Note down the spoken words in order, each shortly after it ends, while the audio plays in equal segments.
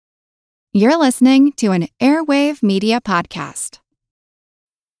You're listening to an Airwave Media Podcast.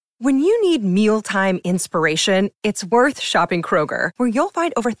 When you need mealtime inspiration, it's worth shopping Kroger, where you'll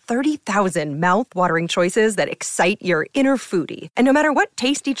find over 30,000 mouth-watering choices that excite your inner foodie. And no matter what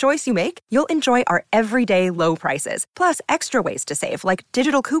tasty choice you make, you'll enjoy our everyday low prices, plus extra ways to save, like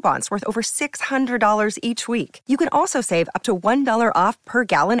digital coupons worth over $600 each week. You can also save up to $1 off per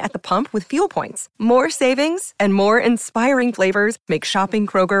gallon at the pump with fuel points. More savings and more inspiring flavors make shopping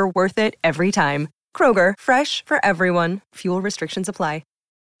Kroger worth it every time. Kroger, fresh for everyone. Fuel restrictions apply.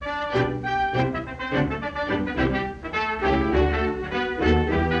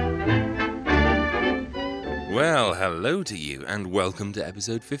 Well, hello to you, and welcome to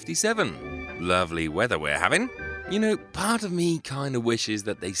episode 57. Lovely weather we're having. You know, part of me kind of wishes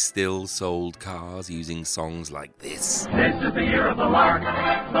that they still sold cars using songs like this. This is the year of the lark.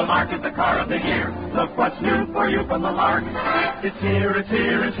 The lark is the car of the year. Look what's new for you from the lark. It's here, it's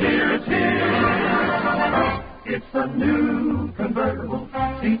here, it's here, it's here. It's the new convertible,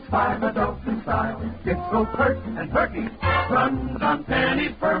 seats 5 adults in style. It's so pert and perky, runs on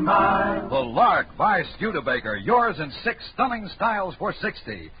pennies per mile. The Lark by Studebaker, yours in 6 stunning styles for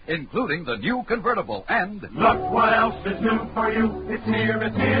 $60, including the new convertible and... Look what else is new for you. It's here,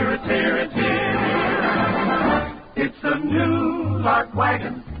 it's here, it's here, it's here. It's the new Lark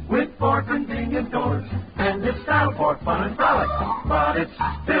wagon with 4 convenient doors. And it's style for fun and frolic, but it's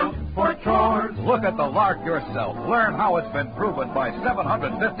built for chores. Look at the Lark yourself. Learn how it's been proven by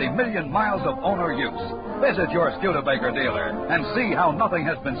 750 million miles of owner use. Visit your Studebaker dealer and see how nothing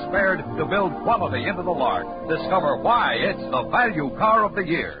has been spared to build quality into the Lark. Discover why it's the value car of the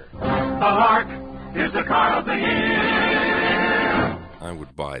year. The Lark is the car of the year. I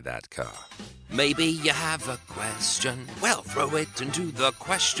would buy that car. Maybe you have a question. Well, throw it into the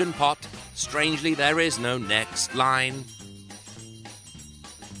question pot. Strangely, there is no next line.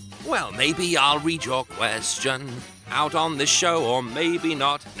 Well, maybe I'll read your question out on this show, or maybe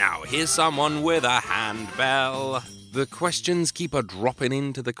not. Now, here's someone with a handbell. The questions keep a dropping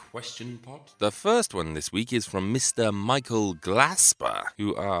into the question pot. The first one this week is from Mr. Michael Glasper,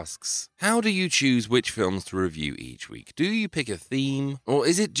 who asks, how do you choose which films to review each week? Do you pick a theme, or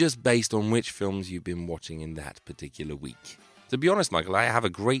is it just based on which films you've been watching in that particular week? To be honest, Michael, I have a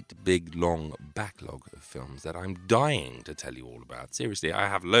great big long backlog of films that I'm dying to tell you all about. Seriously, I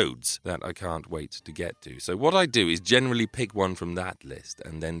have loads that I can't wait to get to. So what I do is generally pick one from that list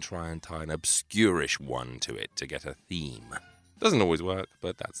and then try and tie an obscurish one to it to get a theme. Doesn't always work,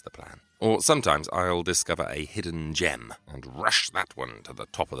 but that's the plan. Or sometimes I'll discover a hidden gem and rush that one to the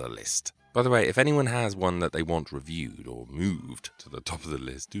top of the list. By the way, if anyone has one that they want reviewed or moved to the top of the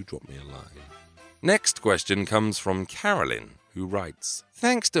list, do drop me a line. Next question comes from Carolyn, who writes,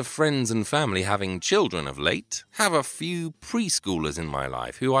 thanks to friends and family having children of late, have a few preschoolers in my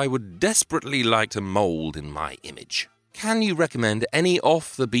life who I would desperately like to mould in my image. Can you recommend any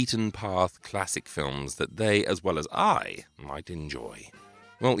off-the-beaten-path classic films that they, as well as I, might enjoy?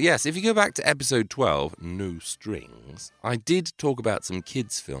 Well, yes, if you go back to episode 12, No Strings, I did talk about some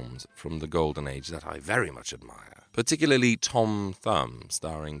kids' films from the golden age that I very much admire, particularly Tom Thumb,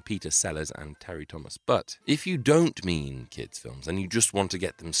 starring Peter Sellers and Terry Thomas. But if you don't mean kids' films and you just want to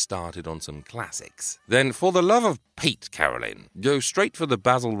get them started on some classics, then for the love of Pete, Caroline, go straight for the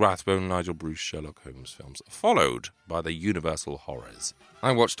Basil Rathbone, Nigel Bruce Sherlock Holmes films, followed by the Universal horrors.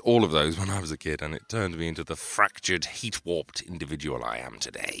 I watched all of those when I was a kid, and it turned me into the fractured, heat-warped individual I am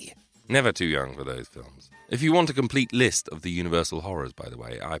today. Never too young for those films. If you want a complete list of the Universal horrors, by the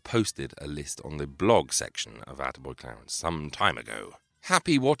way, I posted a list on the blog section of Attaboy Clarence some time ago.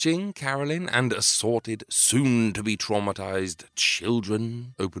 Happy watching, Carolyn, and assorted, soon-to-be-traumatized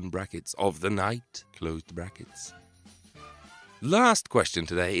children, open brackets, of the night, closed brackets. Last question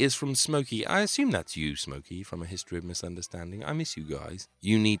today is from Smokey. I assume that's you, Smokey, from A History of Misunderstanding. I miss you guys.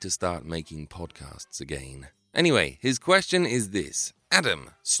 You need to start making podcasts again. Anyway, his question is this. Adam,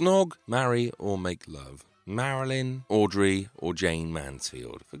 snog, marry, or make love? Marilyn, Audrey, or Jane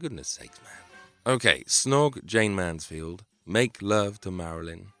Mansfield? For goodness sakes, man. Okay, snog Jane Mansfield, make love to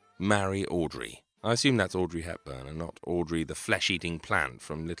Marilyn, marry Audrey. I assume that's Audrey Hepburn and not Audrey the flesh-eating plant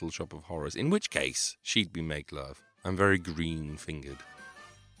from Little Shop of Horrors, in which case she'd be make love. I'm very green-fingered.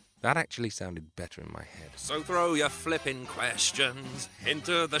 That actually sounded better in my head. So throw your flippin' questions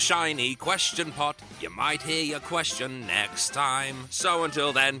into the shiny question pot. You might hear your question next time. So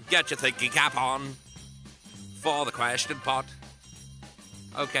until then, get your thinking cap on for the question pot.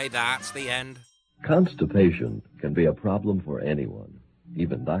 Okay, that's the end. Constipation can be a problem for anyone,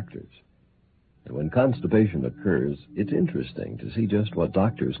 even doctors. And when constipation occurs, it's interesting to see just what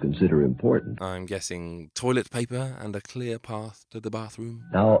doctors consider important. I'm guessing toilet paper and a clear path to the bathroom.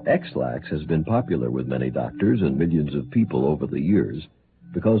 Now, X-Lax has been popular with many doctors and millions of people over the years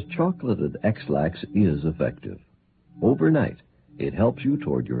because chocolated X-Lax is effective. Overnight, it helps you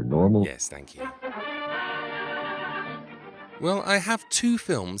toward your normal... Yes, thank you. Well, I have two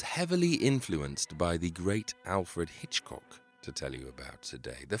films heavily influenced by the great Alfred Hitchcock to tell you about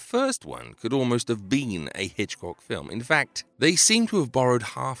today. The first one could almost have been a Hitchcock film. In fact, they seem to have borrowed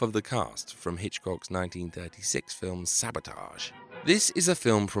half of the cast from Hitchcock's 1936 film Sabotage. This is a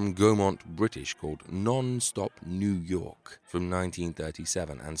film from Gaumont British called Non-Stop New York from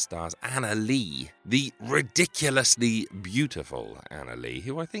 1937 and stars Anna Lee, the ridiculously beautiful Anna Lee,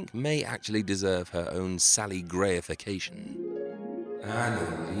 who I think may actually deserve her own Sally Grayification.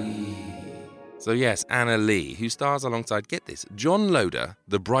 Anna Lee. So yes, Anna Lee, who stars alongside, get this, John Loder,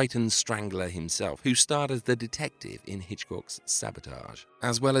 the Brighton Strangler himself, who starred as the detective in Hitchcock's Sabotage,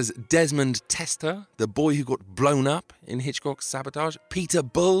 as well as Desmond Tester, the boy who got blown up in Hitchcock's Sabotage, Peter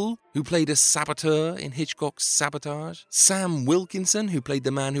Bull, who played a saboteur in Hitchcock's Sabotage, Sam Wilkinson, who played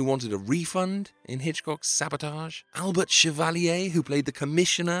the man who wanted a refund in Hitchcock's Sabotage, Albert Chevalier, who played the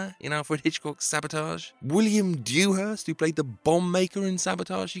commissioner in Alfred Hitchcock's Sabotage, William Dewhurst, who played the bomb maker in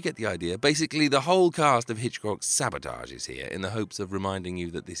Sabotage. You get the idea. Basically, the whole cast of Hitchcock's Sabotage is here in the hopes of reminding you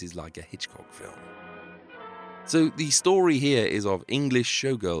that this is like a Hitchcock film. So the story here is of English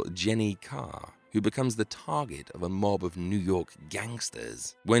showgirl Jenny Carr, who becomes the target of a mob of New York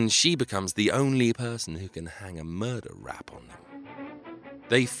gangsters when she becomes the only person who can hang a murder rap on them.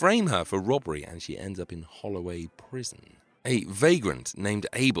 They frame her for robbery and she ends up in Holloway Prison. A vagrant named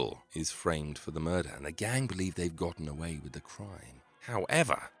Abel is framed for the murder and the gang believe they've gotten away with the crime.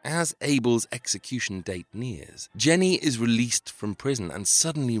 However, as Abel's execution date nears, Jenny is released from prison and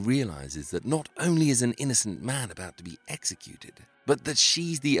suddenly realizes that not only is an innocent man about to be executed, but that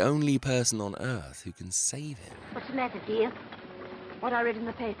she's the only person on Earth who can save him. What's the matter, dear? What I read in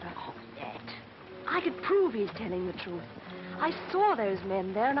the paper. Oh, that. I could prove he's telling the truth. I saw those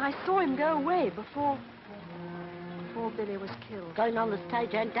men there, and I saw him go away before Billy was killed. Going on the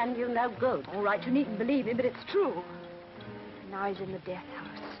stage ain't done you no good. All right, you needn't believe me, but it's true. Now he's in the death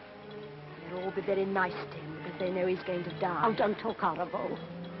house. They'll all be very nice to him because they know he's going to die. Oh, don't talk horrible.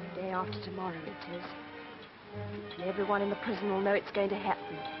 Day after tomorrow, it is. And everyone in the prison will know it's going to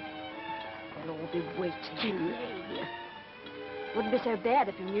happen. They'll all be waiting. Jenny. Wouldn't be so bad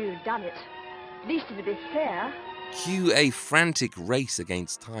if you knew you'd done it. At least it'd be fair. Cue a frantic race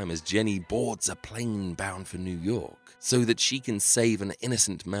against time as Jenny boards a plane bound for New York so that she can save an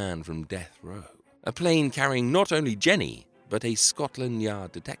innocent man from death row. A plane carrying not only Jenny, but a Scotland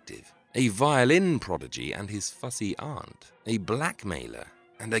Yard detective, a violin prodigy and his fussy aunt, a blackmailer,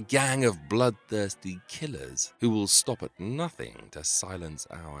 and a gang of bloodthirsty killers who will stop at nothing to silence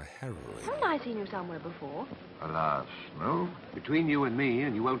our heroine. Haven't I seen you somewhere before? Alas, no. Between you and me,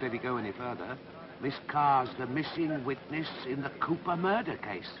 and you won't let it go any further, Miss Carr's the missing witness in the Cooper murder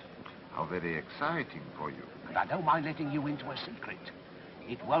case. How very exciting for you. And I don't mind letting you into a secret.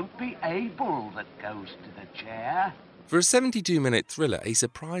 It won't be Abel that goes to the chair. For a 72-minute thriller, a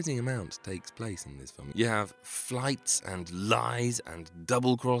surprising amount takes place in this film. You have flights and lies and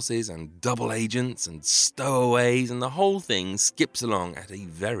double crosses and double agents and stowaways, and the whole thing skips along at a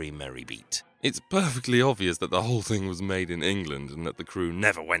very merry beat. It's perfectly obvious that the whole thing was made in England and that the crew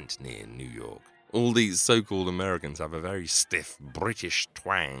never went near New York. All these so-called Americans have a very stiff British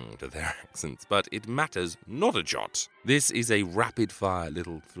twang to their accents, but it matters not a jot. This is a rapid-fire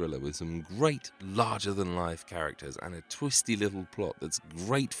little thriller with some great larger-than-life characters and a twisty little plot that's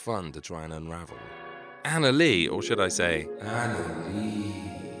great fun to try and unravel. Anna Lee, or should I say, Anna Lee.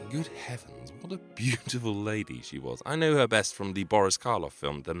 Good heavens, what a beautiful lady she was. I know her best from the Boris Karloff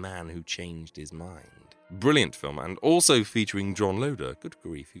film, The Man Who Changed His Mind. Brilliant film, and also featuring John Loder. Good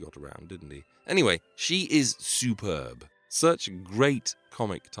grief, he got around, didn't he? Anyway, she is superb. Such great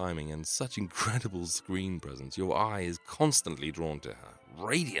comic timing and such incredible screen presence. Your eye is constantly drawn to her.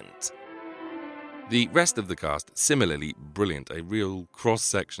 Radiant. The rest of the cast, similarly brilliant. A real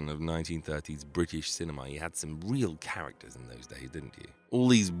cross-section of 1930s British cinema. You had some real characters in those days, didn't you? All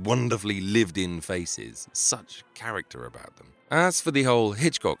these wonderfully lived-in faces. Such character about them. As for the whole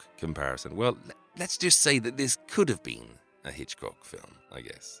Hitchcock comparison, well, let's just say that this could have been a Hitchcock film, I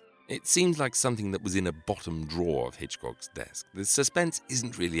guess. It seems like something that was in a bottom drawer of Hitchcock's desk. The suspense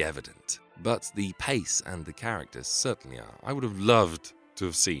isn't really evident, but the pace and the characters certainly are. I would have loved to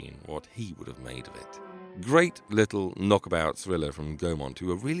have seen what he would have made of it. Great little knockabout thriller from Gaumont,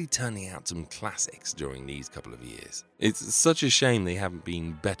 who are really turning out some classics during these couple of years. It's such a shame they haven't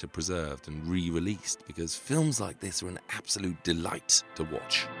been better preserved and re-released, because films like this are an absolute delight to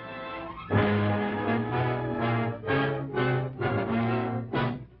watch.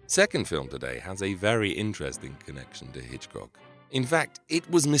 Second film today has a very interesting connection to Hitchcock. In fact, it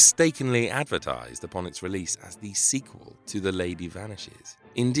was mistakenly advertised upon its release as the sequel to The Lady Vanishes.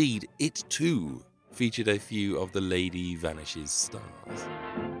 Indeed, it too featured a few of The Lady Vanishes stars.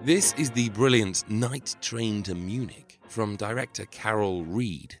 This is the brilliant Night Train to Munich from director Carol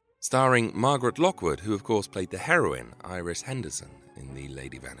Reed, starring Margaret Lockwood, who of course played the heroine Iris Henderson in The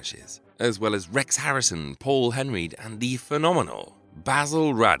Lady Vanishes, as well as Rex Harrison, Paul Henreid, and the phenomenal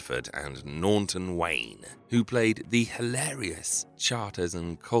Basil Radford and Naunton Wayne, who played the hilarious Charters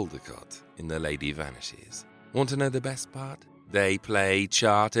and Caldecott in The Lady Vanishes. Want to know the best part? They play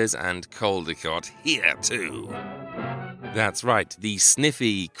Charters and Caldecott here too. That's right, the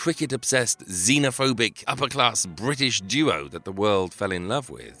sniffy, cricket-obsessed, xenophobic, upper-class British duo that the world fell in love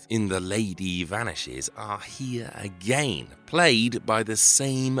with in The Lady Vanishes are here again, played by the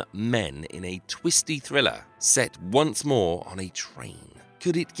same men in a twisty thriller set once more on a train.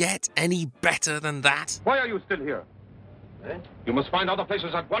 Could it get any better than that? Why are you still here? You must find other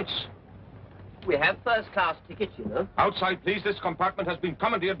places at once. We have first-class tickets, you know. Outside, please. This compartment has been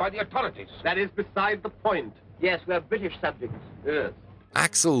commandeered by the authorities. That is beside the point. Yes, we're British subjects. Yes.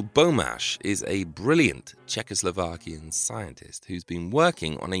 Axel Bomash is a brilliant Czechoslovakian scientist who's been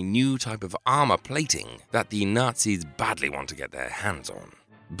working on a new type of armor plating that the Nazis badly want to get their hands on.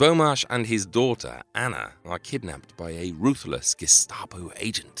 Bomash and his daughter, Anna, are kidnapped by a ruthless Gestapo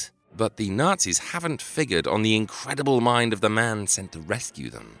agent. But the Nazis haven't figured on the incredible mind of the man sent to rescue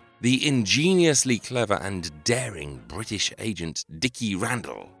them. The ingeniously clever and daring British agent Dickie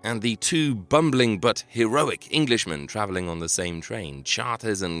Randall, and the two bumbling but heroic Englishmen travelling on the same train,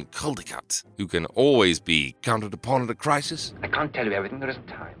 Charters and Caldecott, who can always be counted upon at a crisis. I can't tell you everything, there isn't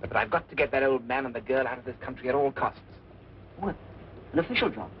time, but I've got to get that old man and the girl out of this country at all costs. What? An official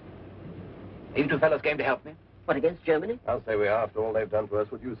job? Are you two fellows game to help me? What, against Germany? I'll say we are, after all they've done to us.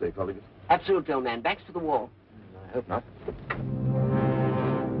 What do you say, colleagues? Absolutely, old man. Backs to the wall. I hope not.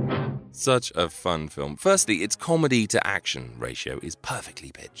 Such a fun film. Firstly, its comedy to action ratio is perfectly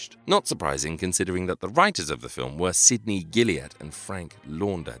pitched. Not surprising considering that the writers of the film were Sidney Gilliat and Frank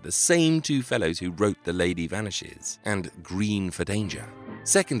Launder, the same two fellows who wrote The Lady Vanishes and Green for Danger.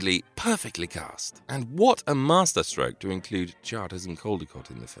 Secondly, perfectly cast. And what a masterstroke to include Charters and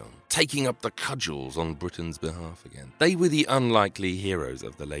Caldecott in the film, taking up the cudgels on Britain's behalf again. They were the unlikely heroes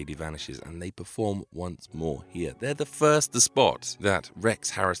of The Lady Vanishes, and they perform once more here. They're the first to spot that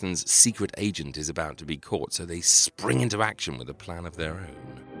Rex Harrison's secret agent is about to be caught, so they spring into action with a plan of their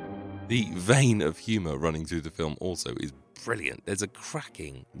own. The vein of humour running through the film also is brilliant. There's a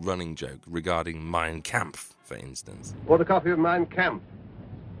cracking running joke regarding Mein Kampf, for instance. Want a copy of Mein Kampf?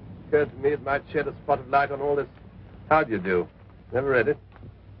 Occurred to me it might shed a spot of light on all this. How do you do? Never read it?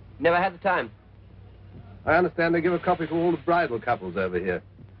 Never had the time. I understand they give a copy to all the bridal couples over here.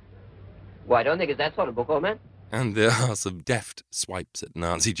 Well, I don't think it's that sort of book, old man. And there are some deft swipes at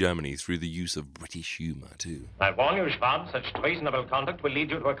Nazi Germany through the use of British humour, too. I warn you, Schwab, such treasonable conduct will lead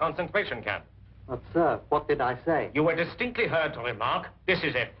you to a concentration camp. But, sir, what did I say? You were distinctly heard to remark, this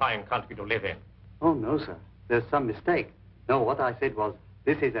is a fine country to live in. Oh, no, sir. There's some mistake. No, what I said was,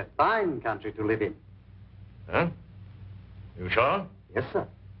 this is a fine country to live in. Huh? You sure? Yes, sir.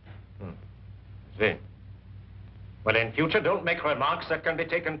 See. Well, in future, don't make remarks that can be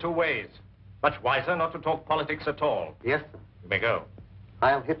taken two ways. Much wiser not to talk politics at all. Yes, sir. You may go.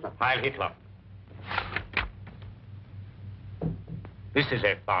 Heil Hitler. Heil Hitler. This is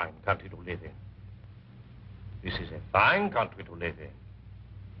a fine country to live in. This is a fine country to live in.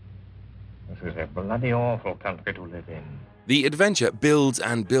 This is a bloody awful country to live in. The adventure builds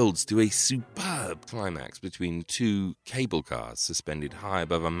and builds to a superb climax between two cable cars suspended high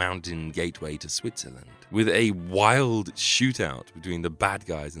above a mountain gateway to Switzerland, with a wild shootout between the bad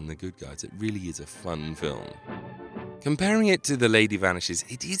guys and the good guys. It really is a fun film. Comparing it to The Lady Vanishes,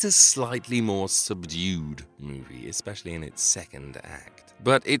 it is a slightly more subdued movie, especially in its second act.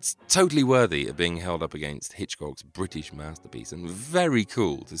 But it's totally worthy of being held up against Hitchcock's British masterpiece, and very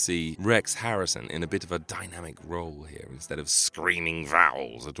cool to see Rex Harrison in a bit of a dynamic role here instead of screaming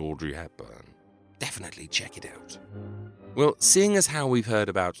vowels at Audrey Hepburn. Definitely check it out. Well, seeing as how we've heard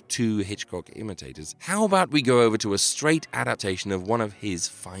about two Hitchcock imitators, how about we go over to a straight adaptation of one of his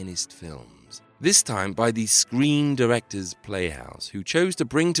finest films? This time by the Screen Directors Playhouse, who chose to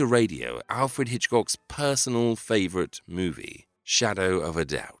bring to radio Alfred Hitchcock's personal favourite movie, Shadow of a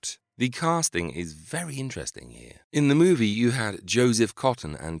Doubt. The casting is very interesting here. In the movie, you had Joseph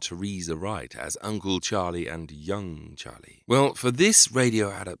Cotton and Teresa Wright as Uncle Charlie and Young Charlie. Well, for this radio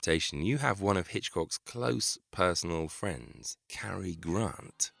adaptation, you have one of Hitchcock's close personal friends, Cary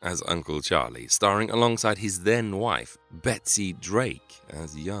Grant, as Uncle Charlie, starring alongside his then-wife, Betsy Drake,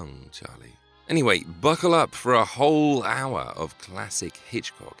 as Young Charlie. Anyway, buckle up for a whole hour of classic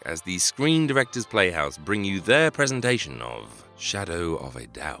Hitchcock as the Screen Directors Playhouse bring you their presentation of Shadow of a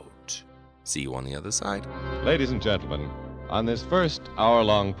Doubt. See you on the other side. Ladies and gentlemen, on this first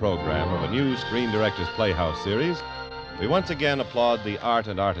hour-long program of a new Screen Directors Playhouse series, we once again applaud the art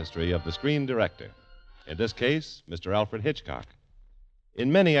and artistry of the screen director. In this case, Mr. Alfred Hitchcock.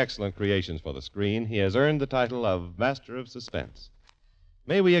 In many excellent creations for the screen, he has earned the title of Master of Suspense.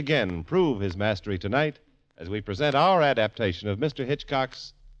 May we again prove his mastery tonight as we present our adaptation of Mr.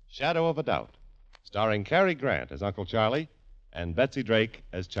 Hitchcock's Shadow of a Doubt, starring Cary Grant as Uncle Charlie and Betsy Drake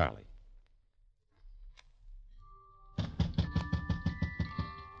as Charlie.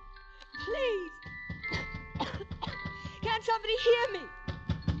 Please! Can't somebody hear me?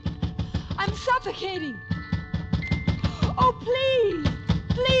 I'm suffocating. Oh, please!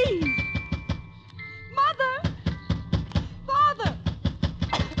 Please! Mother! Father!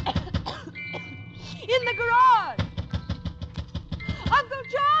 In the garage! Uncle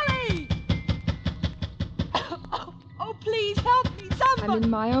Charlie! Oh, please help me, somebody! I'm in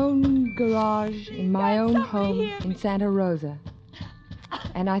my own garage, in my own home in Santa Rosa.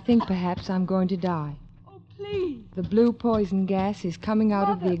 And I think perhaps I'm going to die. Oh, please! The blue poison gas is coming out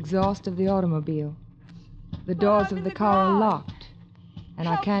of the exhaust of the automobile. The doors of the car are locked, and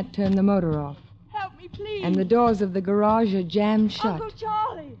I can't turn the motor off. Help me, please! And the doors of the garage are jammed shut. Uncle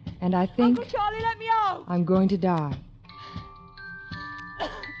Charlie! And I think Uncle Charlie, let me out! I'm going to die.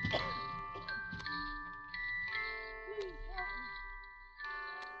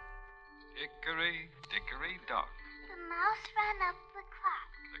 Hickory, dickory, dock. The mouse ran up the clock.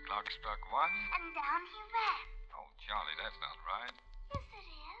 The clock struck one. And down he ran. Oh, Charlie, that's not right. Yes, it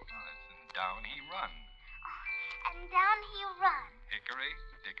is. Well, it's down he run. Oh, and down he run. Hickory,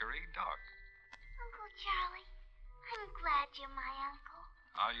 dickory, dock. Uncle Charlie, I'm glad you're my uncle.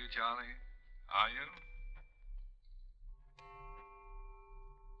 Are you, Charlie? Are you?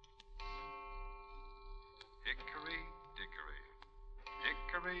 Hickory, dickory.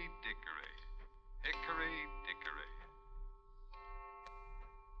 Hickory, dickory. Hickory, dickory.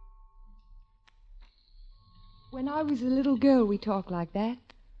 When I was a little girl, we talked like that.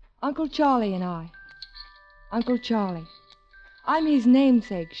 Uncle Charlie and I. Uncle Charlie. I'm his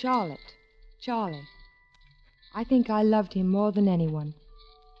namesake, Charlotte. Charlie. I think I loved him more than anyone.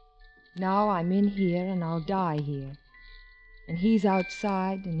 Now I'm in here and I'll die here. And he's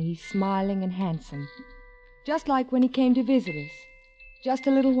outside and he's smiling and handsome. Just like when he came to visit us. Just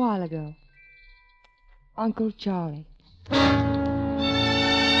a little while ago. Uncle Charlie.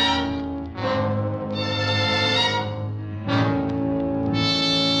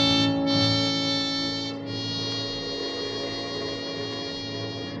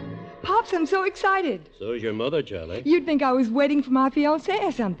 Pops, I'm so excited. So's your mother, Charlie. You'd think I was waiting for my fiancé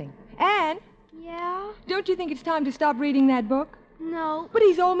or something. Anne? Yeah? Don't you think it's time to stop reading that book? No. But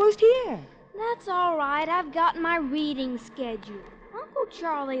he's almost here. That's all right. I've got my reading schedule. Uncle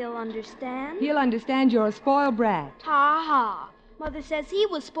Charlie'll understand. He'll understand you're a spoiled brat. Ha ha. Mother says he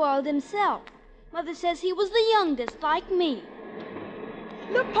was spoiled himself. Mother says he was the youngest, like me.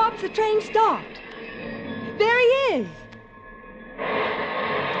 Look, Pops, the train stopped. There he is.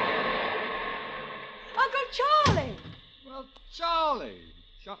 Uncle Charlie! Well, Charlie.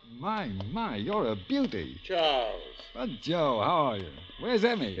 My, you're a beauty. Charles. Well, Joe, how are you? Where's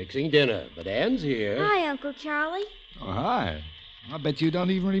Emmy? Fixing dinner, but Anne's here. Hi, Uncle Charlie. Oh, hi. I bet you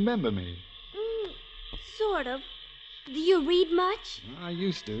don't even remember me. Sort of. Do you read much? I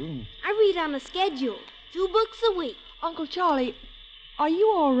used to. I read on a schedule. 2 books a week. Uncle Charlie, are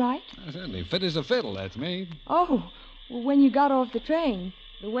you all right? Certainly fit as a fiddle, that's me. Oh, well, when you got off the train,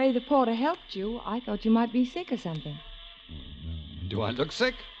 the way the porter helped you, I thought you might be sick or something. Do I look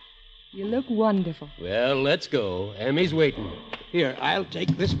sick? You look wonderful. Well, let's go. Emmy's waiting. Here, I'll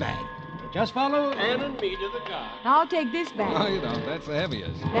take this bag. Just follow Anne and me to the car. I'll take this bag. No, you don't. That's the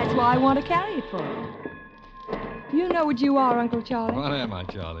heaviest. That's why I want to carry it for you. You know what you are, Uncle Charlie. What am I,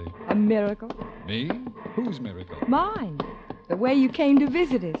 Charlie? A miracle. Me? Whose miracle? Mine. The way you came to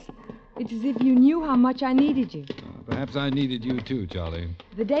visit us. It's as if you knew how much I needed you. Perhaps I needed you too, Charlie.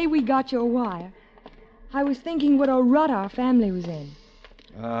 The day we got your wire, I was thinking what a rut our family was in.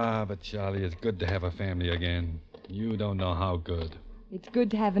 Ah, but Charlie, it's good to have a family again. You don't know how good. It's good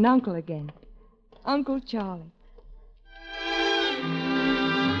to have an uncle again. Uncle Charlie.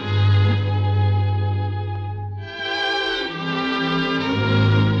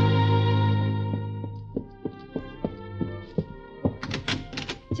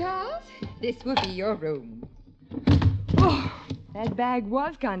 This will be your room. Oh, that bag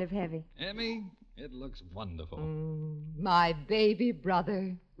was kind of heavy. Emmy, it looks wonderful. My baby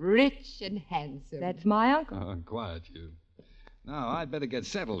brother, rich and handsome. That's my uncle. Oh, quiet, you. Now, I'd better get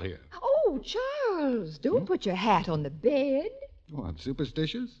settled here. Oh, Charles, don't put your hat on the bed. What,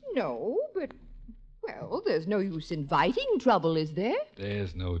 superstitious? No, but, well, there's no use inviting trouble, is there?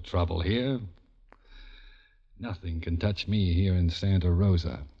 There's no trouble here. Nothing can touch me here in Santa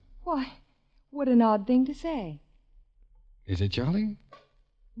Rosa. Why, what an odd thing to say. Is it, Charlie?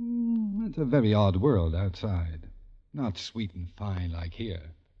 It's a very odd world outside. Not sweet and fine like here.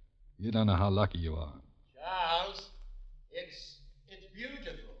 You don't know how lucky you are. Charles, it's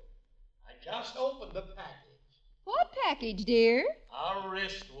beautiful. I just opened the package. What package, dear? A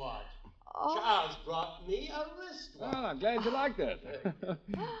wristwatch. Oh. Charles brought me a wristwatch. Well, I'm glad you like that.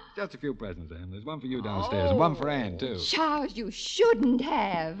 Just a few presents, Em. There's one for you downstairs and one for Ann, too. Charles, you shouldn't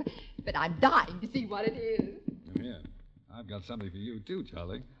have. But I'm dying to see what it is. Here, I've got something for you, too,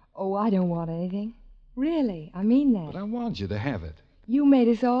 Charlie. Oh, I don't want anything. Really, I mean that. But I want you to have it. You made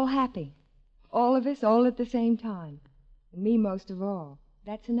us all happy. All of us, all at the same time. And me most of all.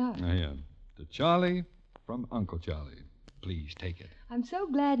 That's enough. Now, here. To Charlie from Uncle Charlie. Please take it. I'm so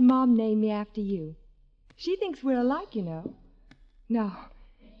glad Mom named me after you. She thinks we're alike, you know. No,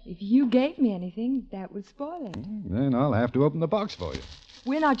 if you gave me anything, that would spoil it. Then I'll have to open the box for you.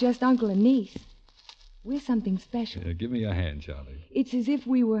 We're not just uncle and niece. We're something special. Here, give me your hand, Charlie. It's as if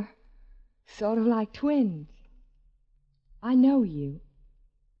we were sort of like twins. I know you.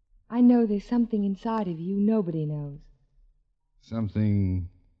 I know there's something inside of you nobody knows. Something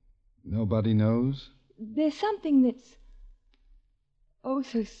nobody knows? There's something that's, oh,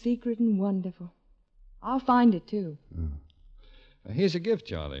 so secret and wonderful. I'll find it, too. Here's your gift,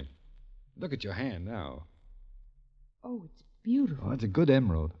 Charlie. Look at your hand now. Oh, it's beautiful. Oh, it's a good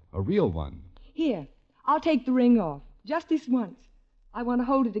emerald. A real one. Here, I'll take the ring off. Just this once. I want to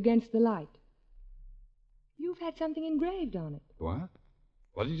hold it against the light. You've had something engraved on it. What?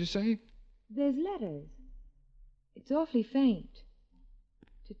 What did you say? There's letters. It's awfully faint.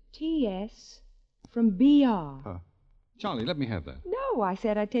 To T.S. from B.R. Charlie, let me have that. No, I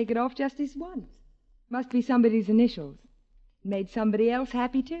said I'd take it off just this once. Must be somebody's initials. Made somebody else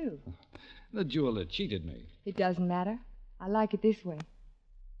happy, too. The jeweler cheated me. It doesn't matter. I like it this way.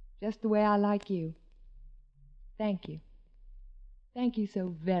 Just the way I like you. Thank you. Thank you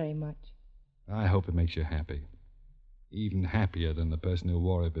so very much. I hope it makes you happy. Even happier than the person who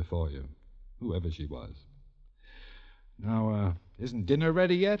wore it before you, whoever she was. Now, isn't dinner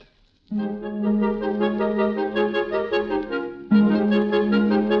ready yet?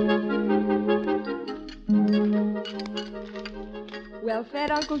 Well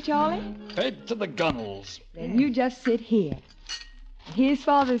fed, Uncle Charlie? Fed to the gunnels. Then you just sit here. Here's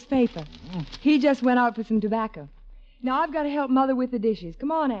Father's paper. He just went out for some tobacco. Now I've got to help Mother with the dishes.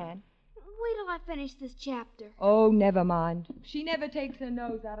 Come on, Ann. Wait till I finish this chapter. Oh, never mind. She never takes her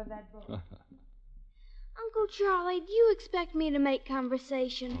nose out of that book. Uncle Charlie, do you expect me to make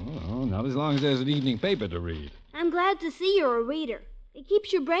conversation? Oh, not as long as there's an evening paper to read. I'm glad to see you're a reader. It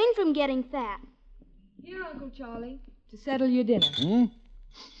keeps your brain from getting fat. Here, Uncle Charlie, to settle your dinner.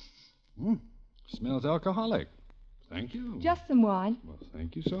 Smells alcoholic. Thank you. Just some wine. Well,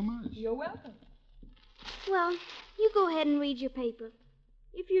 thank you so much. You're welcome. Well, you go ahead and read your paper.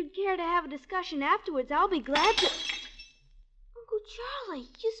 If you'd care to have a discussion afterwards, I'll be glad to... Uncle Charlie,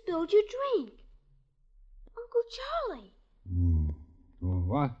 you spilled your drink. Uncle Charlie.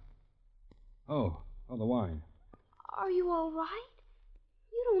 What? Oh, the wine. Are you all right?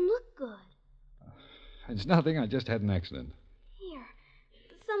 You don't look good. It's nothing. I just had an accident. Here,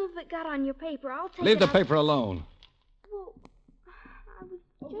 some of it got on your paper. I'll take Leave it the out. paper alone. Well, I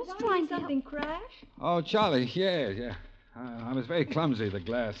was just trying to something crash? Oh, Charlie, yeah. I was very clumsy, the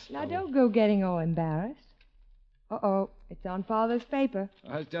glass. Now, don't go getting all embarrassed. Uh-oh, it's on Father's paper.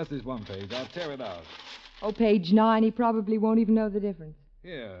 It's just this one page. I'll tear it out. Oh, page 9. He probably won't even know the difference.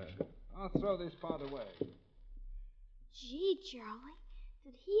 Here, I'll throw this part away. Gee, Charlie,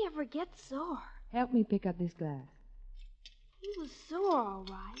 did he ever get sore? Help me pick up this glass. He was sore, all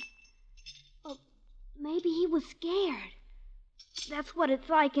right. Well, maybe he was scared. That's what it's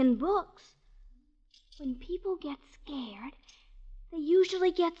like in books. When people get scared, they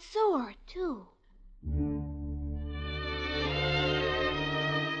usually get sore, too.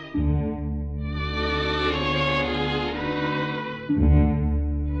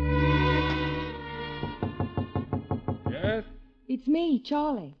 Yes? It's me,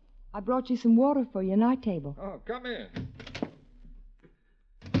 Charlie. I brought you some water for your night table. Oh, come in.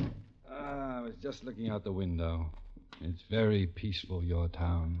 I was just looking out the window. It's very peaceful, your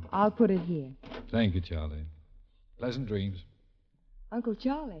town. I'll put it here. Thank you, Charlie. Pleasant dreams. Uncle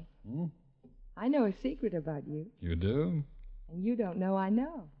Charlie, Hmm? I know a secret about you. You do? And you don't know I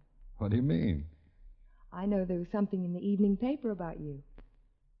know. What do you mean? I know there was something in the evening paper about you.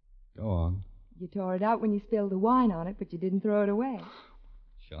 Go on. You tore it out when you spilled the wine on it, but you didn't throw it away.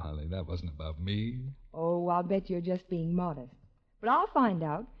 Charlie, that wasn't about me. Oh, I'll bet you're just being modest. But I'll find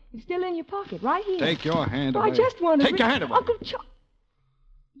out. It's still in your pocket, right here. Take your hand Well, away. I just want to... Take your hand away. Uncle Charlie.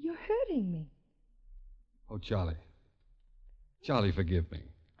 You're hurting me. Oh, Charlie. Charlie, forgive me.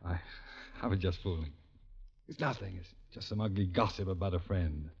 I was just fooling. It's nothing. It's just some ugly gossip about a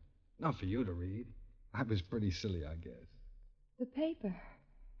friend. Not for you to read. I was pretty silly, I guess. The paper.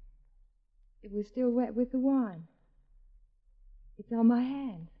 It was still wet with the wine. It's on my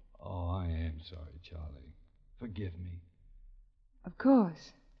hands. Oh, I am sorry, Charlie. Forgive me. Of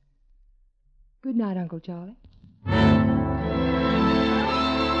course. Good night, Uncle Charlie.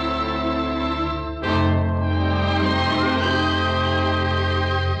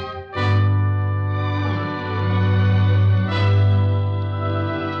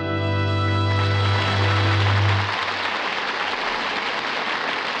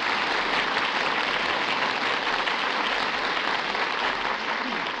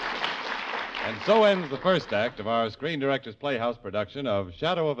 And so ends the first act of our Screen Directors Playhouse production of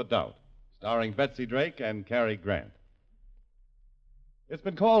Shadow of a Doubt, starring Betsy Drake and Cary Grant. It's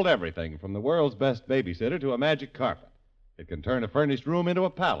been called everything from the world's best babysitter to a magic carpet. It can turn a furnished room into a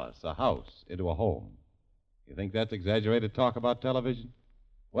palace, a house into a home. You think that's exaggerated talk about television?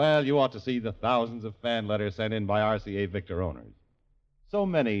 Well, you ought to see the thousands of fan letters sent in by RCA Victor owners. So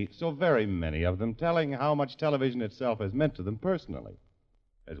many, so very many of them telling how much television itself has meant to them personally,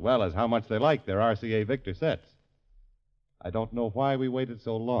 as well as how much they like their RCA Victor sets. I don't know why we waited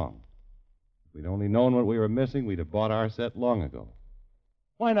so long. If we'd only known what we were missing, we'd have bought our set long ago.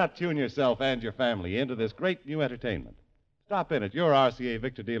 Why not tune yourself and your family into this great new entertainment? Stop in at your RCA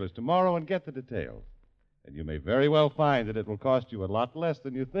Victor dealers tomorrow and get the details. And you may very well find that it will cost you a lot less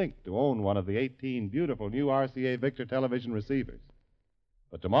than you think to own one of the 18 beautiful new RCA Victor television receivers.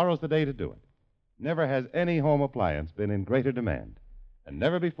 But tomorrow's the day to do it. Never has any home appliance been in greater demand. And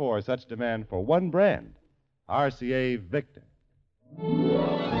never before such demand for one brand, RCA Victor.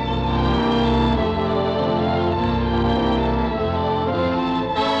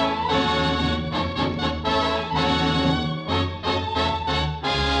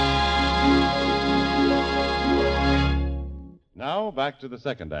 Now, back to the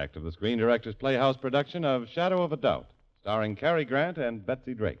second act of the Screen Directors Playhouse production of Shadow of a Doubt, starring Cary Grant and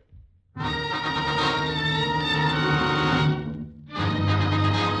Betsy Drake.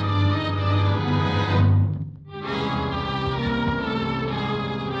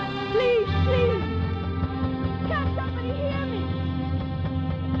 Please, please. Can't somebody hear me?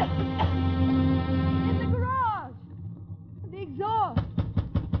 In the garage. The exhaust.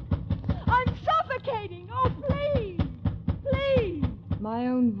 I'm suffocating. Oh, please. Please. My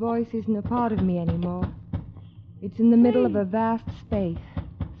own voice isn't a part of me anymore. It's in the middle of a vast space,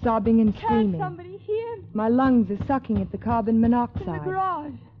 sobbing and Can't screaming. somebody hear me? My lungs are sucking at the carbon In the monoxide.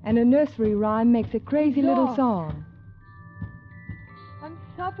 garage. And a nursery rhyme makes a crazy little Exhaust. song. I'm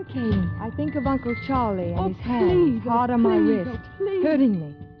suffocating. I think of Uncle Charlie and Oh, his hands please, hard oh, on my please, wrist, oh, please. hurting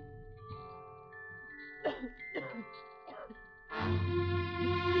me.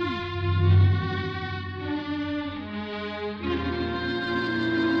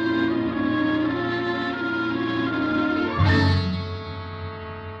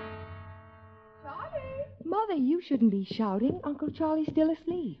 Mother, you shouldn't be shouting. Uncle Charlie's still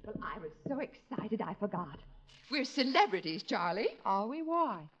asleep. Well, I was so excited I forgot. We're celebrities, Charlie. Are we?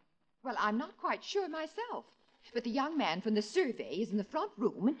 Why? Well, I'm not quite sure myself. But the young man from the survey is in the front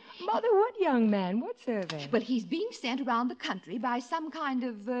room. And Mother, what young man? What survey? well, he's being sent around the country by some kind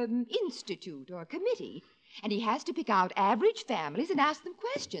of institute or committee. And he has to pick out average families and ask them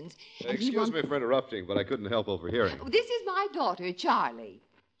questions. And he Excuse me for interrupting, but I couldn't help overhearing. This is my daughter, Charlie.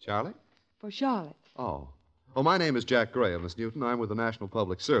 Charlie? For Charlotte. Oh. Oh, my name is Jack Graham, Miss Newton. I'm with the National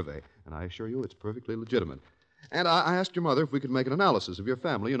Public Survey, and I assure you it's perfectly legitimate. And I asked your mother if we could make an analysis of your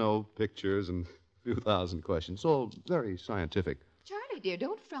family, you know, pictures and a few thousand questions. All very scientific. Charlie, dear,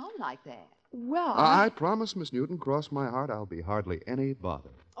 don't frown like that. Well, I promise, Miss Newton, cross my heart, I'll be hardly any bother.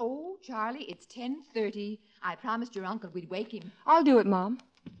 Oh, Charlie, it's 10:30. I promised your uncle we'd wake him. I'll do it, Mom.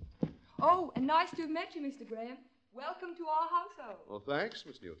 Oh, and nice to have met you, Mr. Graham. Welcome to our household. Well, thanks,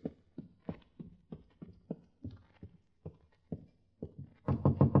 Miss Newton.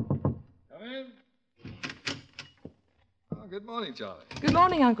 Come in. Oh, good morning, Charlie. Good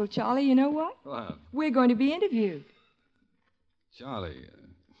morning, Uncle Charlie. You know what? What? We're going to be interviewed. Charlie,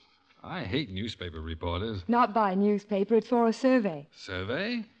 I hate newspaper reporters. Not by a newspaper. It's for a survey.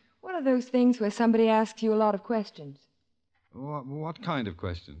 Survey? One of those things where somebody asks you a lot of questions. What kind of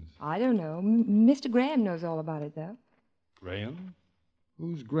questions? I don't know. Mr. Graham knows all about it, though. Graham?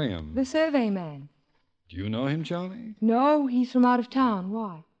 Who's Graham? The survey man. Do you know him, Charlie? No, he's from out of town.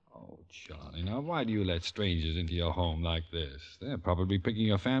 Why? Oh, Charlie, now why do you let strangers into your home like this? They're probably picking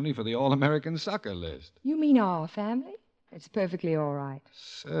your family for the All-American Sucker list. You mean our family? It's perfectly all right.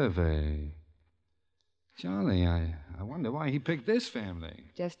 Survey. Charlie, I wonder why he picked this family.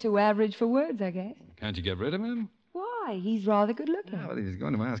 Just too average for words, I guess. Can't you get rid of him? Why? He's rather good looking. Yeah, but if he's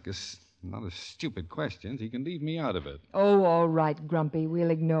going to ask us a lot of stupid questions, he can leave me out of it. Oh, all right, Grumpy.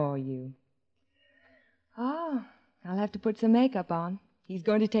 We'll ignore you. Oh, I'll have to put some makeup on. He's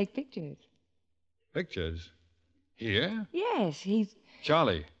going to take pictures. Pictures? Here? Yes, he's...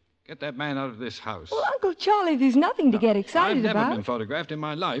 Charlie, get that man out of this house. Well, Uncle Charlie, there's nothing to get excited I've never about. been photographed in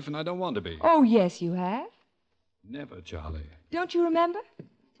my life, and I don't want to be. Oh, yes, you have. Never, Charlie. Don't you remember?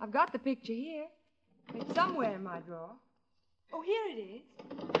 I've got the picture here. It's somewhere in my drawer. Oh, here it is.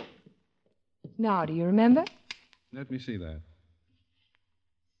 Now, do you remember? Let me see that.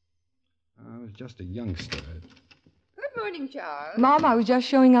 I was just a youngster. Good morning, Charles. Mom, I was just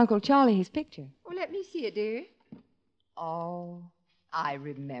showing Uncle Charlie his picture. Oh, let me see it, dear. Oh, I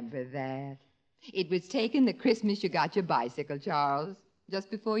remember that. It was taken the Christmas you got your bicycle, Charles,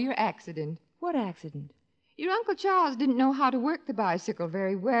 just before your accident. What accident? Your Uncle Charles didn't know how to work the bicycle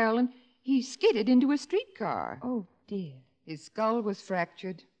very well, and he skidded into a streetcar. Oh, dear. His skull was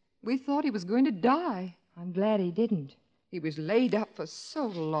fractured. We thought he was going to die. I'm glad he didn't. He was laid up for so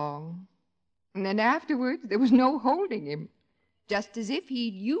long. And then afterwards, there was no holding him. Just as if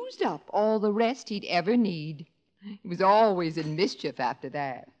he'd used up all the rest he'd ever need. He was always in mischief after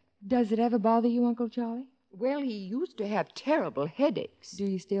that. Does it ever bother you, Uncle Charlie? Well, he used to have terrible headaches. Do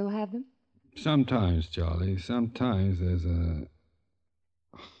you still have them? Sometimes, Charlie. Sometimes there's a...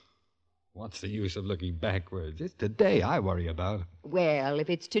 What's the use of looking backwards? It's today I worry about. Well, if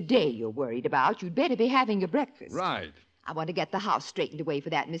it's today you're worried about, you'd better be having your breakfast. Right. I want to get the house straightened away for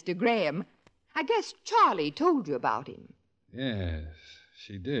that Mr. Graham. I guess Charlie told you about him. Yes,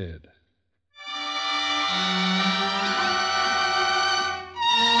 she did.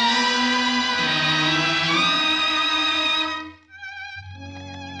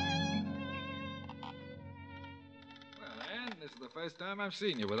 Well, Anne, this is the first time I've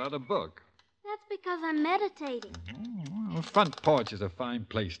seen you without a book. That's because I'm meditating. Well, front porch is a fine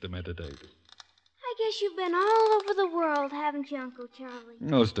place to meditate. I guess you've been all over the world, haven't you, Uncle Charlie?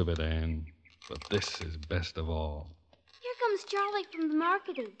 Most of it, Anne. But this is best of all. Here comes Charlie from the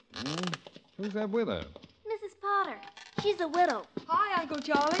marketing. Who's that with her? Mrs. Potter. She's a widow. Hi, Uncle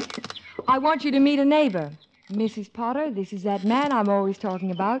Charlie. I want you to meet a neighbor. Mrs. Potter, this is that man I'm always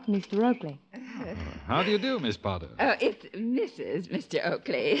talking about, Mr. Oakley. How do you do, Miss Potter? It's Mrs. Mr.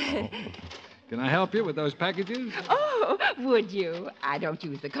 Oakley. Can I help you with those packages? Oh, would you? I don't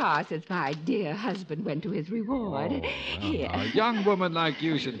use the car since my dear husband went to his reward. Here. A young woman like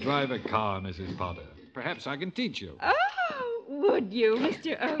you should drive a car, Mrs. Potter. Perhaps I can teach you. Oh, would you,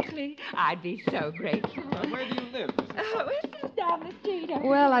 Mr. Oakley? I'd be so grateful. Where do you live, Mrs. Potter? Oh, it's just down the street.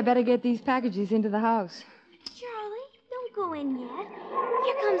 Well, I better get these packages into the house. Charlie, don't go in yet.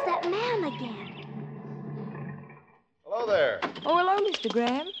 Here comes that man again. Hello there. Oh, hello, Mr.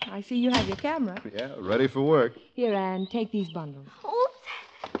 Graham. I see you have your camera. Yeah, ready for work. Here, Anne, take these bundles.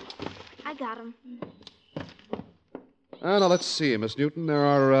 Oops. I got him. Now, let's see, Miss Newton. There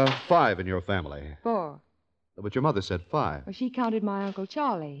are 5 in your family. 4. But your mother said 5. Well, she counted my Uncle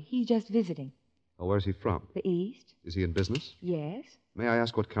Charlie. He's just visiting. Oh, where's he from? The East? Is he in business? Yes. May I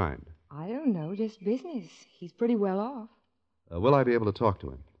ask what kind? I don't know, just business. He's pretty well off. Will I be able to talk to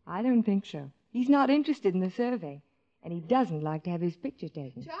him? I don't think so. He's not interested in the survey. And he doesn't like to have his picture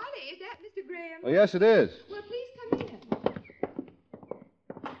taken. Charlie, is that Mr. Graham? Oh, yes, it is. Well, please come in.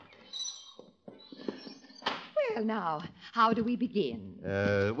 Well, now, how do we begin?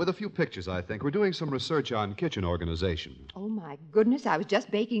 With a few pictures, I think. We're doing some research on kitchen organization. Oh, my goodness, I was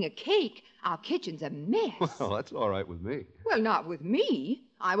just baking a cake. Our kitchen's a mess. Well, that's all right with me. Well, not with me.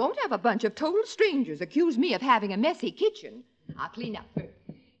 I won't have a bunch of total strangers accuse me of having a messy kitchen. I'll clean up first.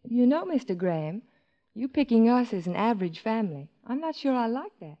 You know, Mr. Graham, you picking us as an average family. I'm not sure I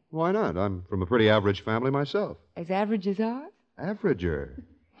like that. Why not? I'm from a pretty average family myself. As average as ours? Averager.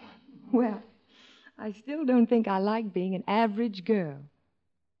 Well, I still don't think I like being an average girl.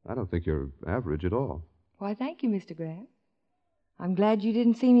 I don't think you're average at all. Why, thank you, Mr. Graham. I'm glad you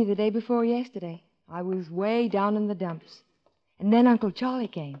didn't see me the day before yesterday. I was way down in the dumps. And then Uncle Charlie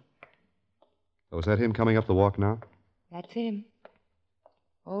came. Oh, is that him coming up the walk now? That's him.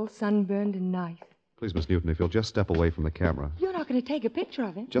 All sunburned and nice. Please, Miss Newton, if you'll just step away from the camera. You're not going to take a picture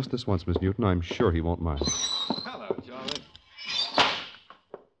of him? Just this once, Miss Newton. I'm sure he won't mind. Hello, Charlie.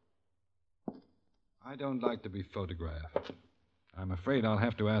 I don't like to be photographed. I'm afraid I'll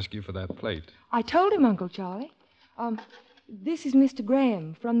have to ask you for that plate. I told him, Uncle Charlie. This is Mr.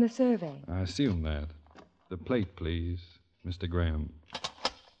 Graham from the survey. I assume that. The plate, please, Mr. Graham.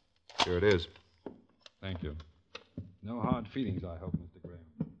 Here it is. Thank you. No hard feelings, I hope, Mr.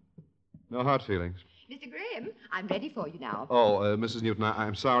 Graham. No hard feelings. Mr. Graham, I'm ready for you now. Oh, Mrs. Newton,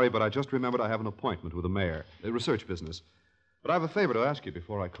 I'm sorry, but I just remembered I have an appointment with the mayor. A research business. But I have a favor to ask you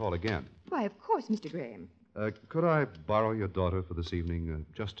before I call again. Why, of course, Mr. Graham. Could I borrow your daughter for this evening,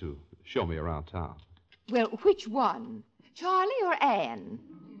 just to show me around town? Well, which one? Charlie or Anne?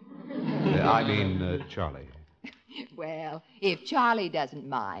 I mean, Charlie. Well, if Charlie doesn't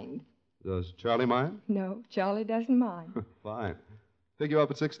mind. Does Charlie mind? No, Charlie doesn't mind. Fine. Pick you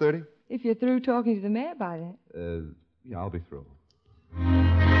up at 6:30? If you're through talking to the mayor by then. Yeah, I'll be through.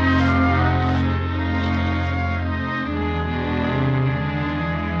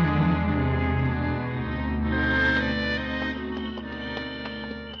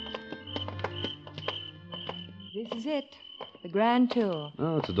 This is it. The grand tour.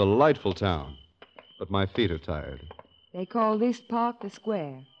 Oh, it's a delightful town. But my feet are tired. They call this park the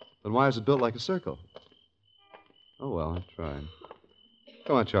square. Then why is it built like a circle? Oh, well, I tried.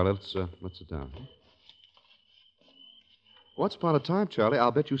 Come on, Charlie. Let's sit down. Once upon a time, Charlie,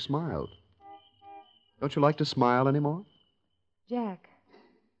 I'll bet you smiled. Don't you like to smile anymore? Jack,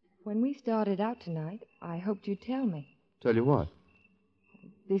 when we started out tonight, I hoped you'd tell me. Tell you what?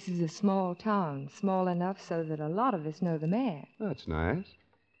 This is a small town, small enough so that a lot of us know the mayor. That's nice.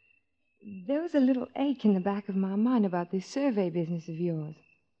 There was a little ache in the back of my mind about this survey business of yours.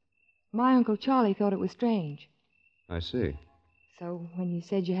 My Uncle Charlie thought it was strange. I see. So when you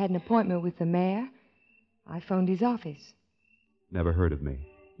said you had an appointment with the mayor, I phoned his office. Never heard of me.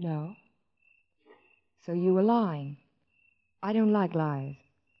 No. So you were lying. I don't like lies.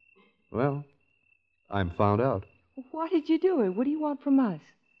 Well, I'm found out. Why did you do it? What do you want from us?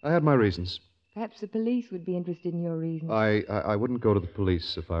 I had my reasons. Perhaps the police would be interested in your reasons. I wouldn't go to the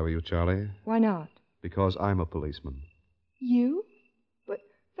police if I were you, Charlie. Why not? Because I'm a policeman. You? But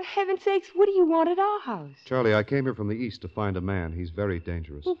for heaven's sakes, what do you want at our house? Charlie, I came here from the east to find a man. He's very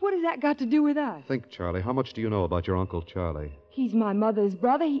dangerous. Well, what has that got to do with us? Think, Charlie, how much do you know about your Uncle Charlie? He's my mother's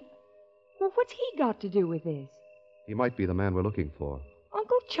brother. Well, what's he got to do with this? He might be the man we're looking for.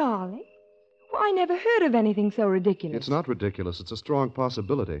 Uncle Charlie? Well, I never heard of anything so ridiculous. It's not ridiculous. It's a strong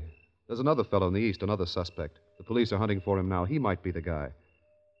possibility. There's another fellow in the east, another suspect. The police are hunting for him now. He might be the guy.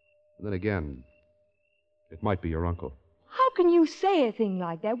 And then again, it might be your uncle. How can you say a thing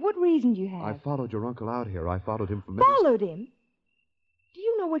like that? What reason do you have? I followed your uncle out here. I followed him from... Followed him? Do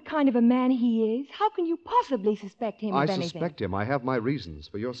you know what kind of a man he is? How can you possibly suspect him of anything? I suspect him. I have my reasons.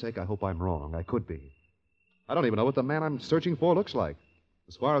 For your sake, I hope I'm wrong. I could be. I don't even know what the man I'm searching for looks like.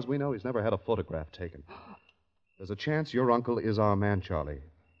 As far as we know, he's never had a photograph taken. There's a chance your uncle is our man, Charlie.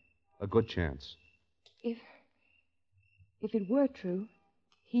 A good chance. If it were true,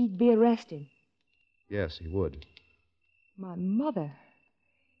 he'd be arrested. Yes, he would. My mother.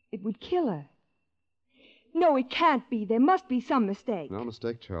 It would kill her. No, it can't be. There must be some mistake. No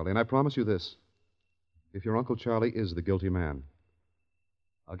mistake, Charlie. And I promise you this. If your Uncle Charlie is the guilty man,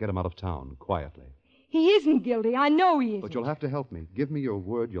 I'll get him out of town quietly. He isn't guilty. I know he isn't. But you'll have to help me. Give me your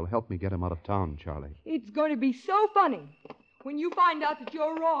word you'll help me get him out of town, Charlie. It's going to be so funny when you find out that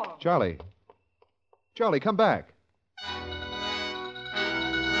you're wrong. Charlie. Charlie, come back.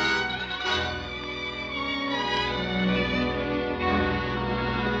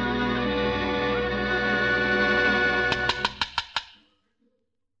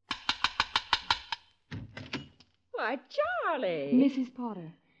 Why, Charlie. Mrs.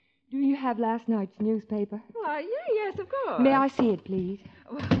 Potter, do you have last night's newspaper? Why, yes, of course. May I see it, please?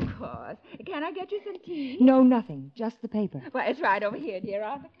 Well, of course. Can I get you some tea? No, nothing. Just the paper. Why, it's right over here, dear,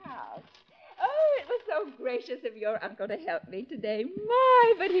 on the couch. Oh, it was so gracious of your uncle to help me today.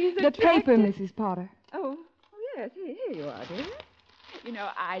 My, but he's The attractive. paper, Mrs. Potter. Oh, yes, here you are, dear. You know,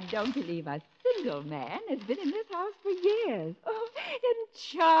 I don't believe a single man has been in this house for years. Oh, and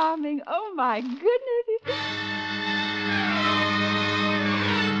charming. Oh, my goodness.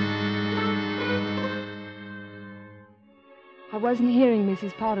 I wasn't hearing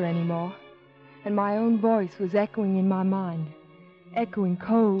Mrs. Potter anymore, and my own voice was echoing in my mind, echoing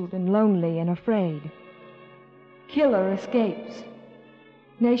cold and lonely and afraid. Killer escapes.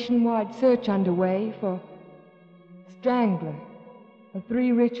 Nationwide search underway for strangler of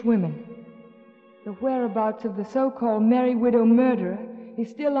 3 rich women. The whereabouts of the so-called Merry Widow murderer is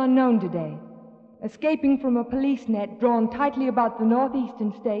still unknown today. Escaping from a police net drawn tightly about the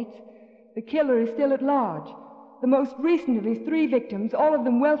northeastern states, the killer is still at large. The most recent of his 3 victims, all of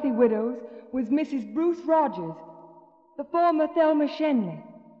them wealthy widows, was Mrs. Bruce Rogers, the former Thelma Shenley.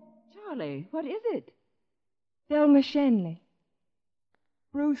 Charlie, what is it? Thelma Shenley.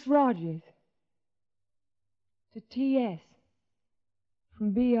 Bruce Rogers. To T.S.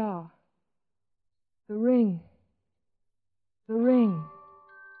 From B.R. The Ring. The Ring.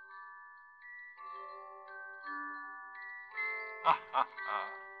 Ha ha ha.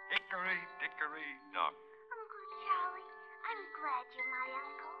 Hickory dickory dock. Uncle Charlie, I'm glad you're my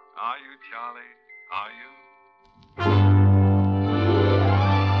uncle. Are you, Charlie? Are you?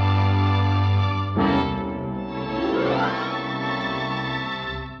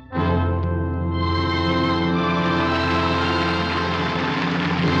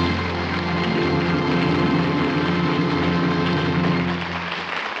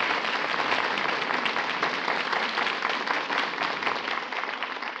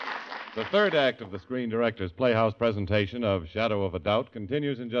 The third act of the Screen Director's Playhouse presentation of Shadow of a Doubt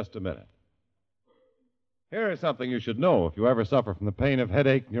continues in just a minute. Here is something you should know if you ever suffer from the pain of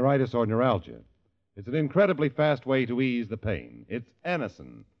headache, neuritis, or neuralgia. It's an incredibly fast way to ease the pain. It's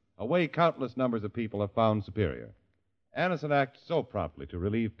Anacin, a way countless numbers of people have found superior. Anacin acts so promptly to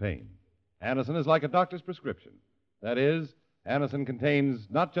relieve pain. Anacin is like a doctor's prescription. That is, Anacin contains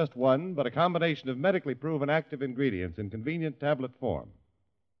not just one, but a combination of medically proven active ingredients in convenient tablet form.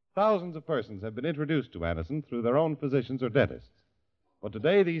 Thousands of persons have been introduced to Anacin through their own physicians or dentists. But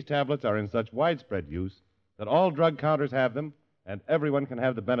today, these tablets are in such widespread use that all drug counters have them, and everyone can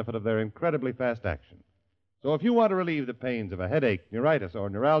have the benefit of their incredibly fast action. So if you want to relieve the pains of a headache, neuritis, or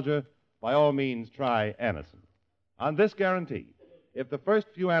neuralgia, by all means try Anacin. On this guarantee, if the first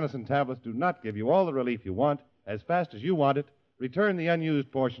few Anacin tablets do not give you all the relief you want, as fast as you want it, return the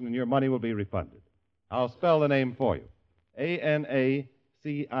unused portion and your money will be refunded. I'll spell the name for you. Anacin.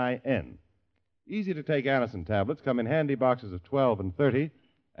 Easy-to-take Anacin tablets come in handy boxes of 12 and 30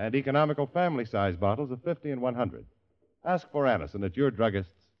 and economical family-size bottles of 50 and 100. Ask for Anacin at your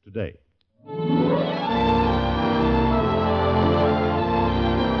druggist's today.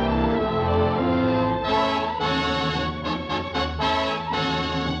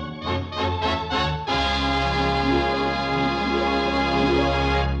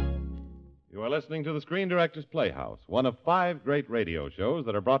 You are listening to the Screen Director's Playhouse, one of 5 great radio shows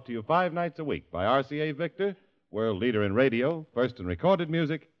that are brought to you 5 nights a week by RCA Victor, world leader in radio, first in recorded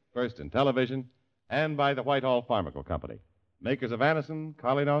music, first in television, and by the Whitehall Pharmaceutical Company, makers of Anacin,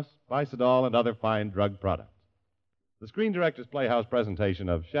 Colinos, Bicidol, and other fine drug products. The Screen Director's Playhouse presentation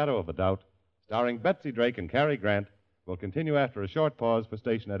of Shadow of a Doubt, starring Betsy Drake and Cary Grant, will continue after a short pause for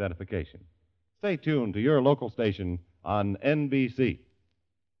station identification. Stay tuned to your local station on NBC.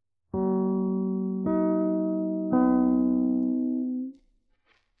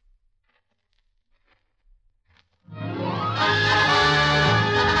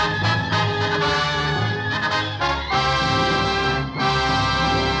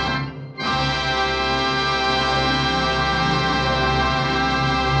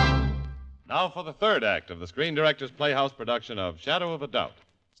 Now for the third act of the Screen Director's Playhouse production of Shadow of a Doubt,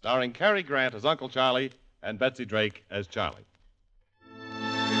 starring Cary Grant as Uncle Charlie and Betsy Drake as Charlie.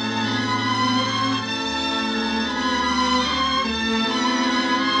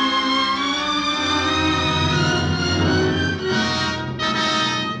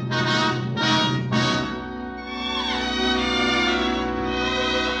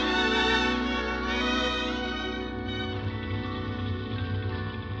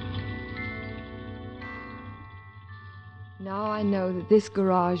 Now I know that this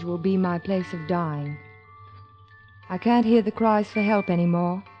garage will be my place of dying. I can't hear the cries for help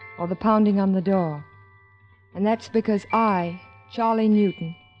anymore, or the pounding on the door. And that's because I, Charlie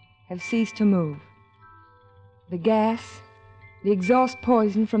Newton, have ceased to move. The gas, the exhaust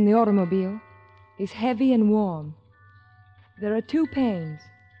poison from the automobile, is heavy and warm. There are 2 pains.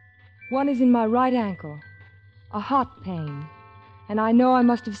 One is in my right ankle, a hot pain, and I know I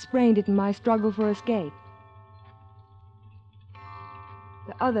must have sprained it in my struggle for escape.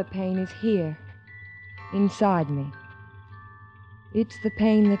 The other pain is here, inside me. It's the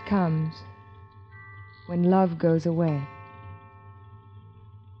pain that comes when love goes away.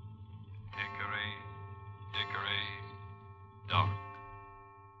 Hickory dickory dock.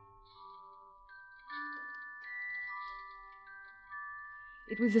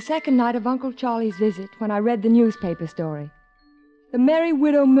 It was the second night of Uncle Charlie's visit when I read the newspaper story. The Merry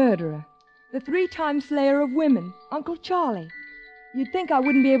Widow Murderer, the 3-time slayer of women, Uncle Charlie. You'd think I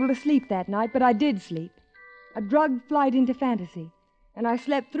wouldn't be able to sleep that night, but I did sleep. A drugged flight into fantasy. And I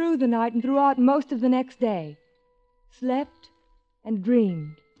slept through the night and throughout most of the next day. Slept and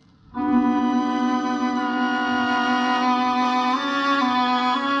dreamed.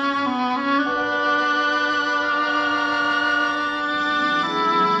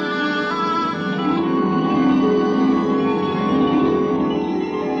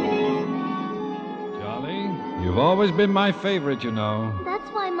 You've always been my favorite, you know. That's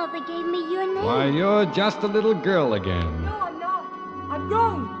why Mother gave me your name. Why, you're just a little girl again. No, I'm not. I'm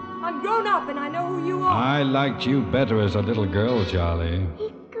grown. I'm grown up, and I know who you are. I liked you better as a little girl, Charlie.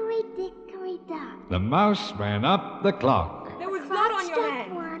 Hickory dickory dock. The mouse ran up the clock. There was blood on your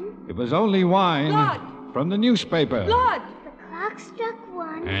hand. It was only wine. Blood. From the newspaper. Blood. The clock struck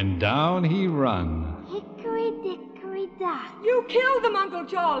one. And down he run. Hickory dickory dock. You killed them, Uncle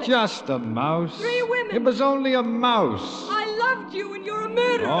Charlie. Just a mouse. 3 women. It was only a mouse. I loved you, and you're a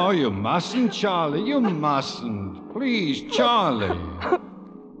murderer. Oh, you mustn't, Charlie. You mustn't. Please, Charlie.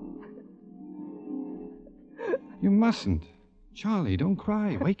 You mustn't. Charlie, don't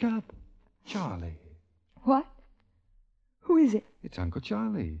cry. Wake up. Charlie. What? Who is it? It's Uncle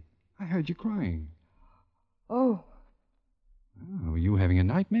Charlie. I heard you crying. Oh, Oh, were you having a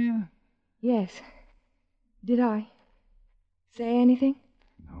nightmare? yes. Did I say anything?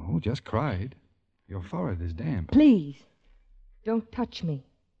 No, just cried. Your forehead is damp. Please, don't touch me.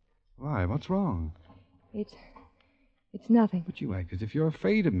 Why? What's wrong? It's nothing. But you act as if you're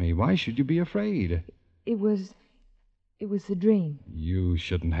afraid of me. Why should you be afraid? It was the dream. You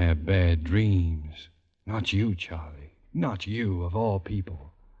shouldn't have bad dreams. Not you, Charlie. Not you, of all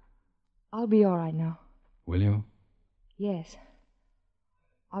people. I'll be all right now. Will you? Yes.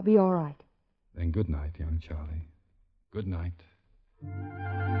 I'll be all right. Then good night, young Charlie. Good night.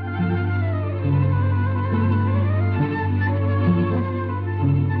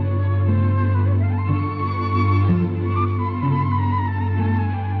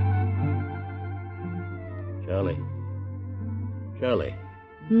 Charlie. Charlie.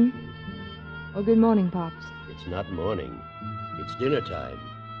 Oh, good morning, Pops. It's not morning. It's dinner time.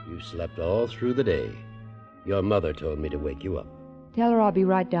 You've slept all through the day. Your mother told me to wake you up. Tell her I'll be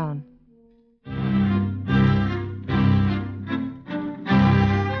right down. Can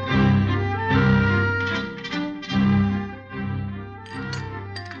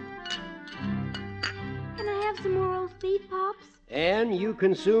I have some more roast beef, Pops? And you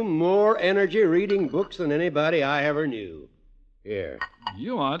consume more energy reading books than anybody I ever knew. Here.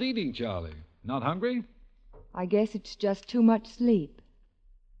 You aren't eating, Charlie. Not hungry? I guess it's just too much sleep.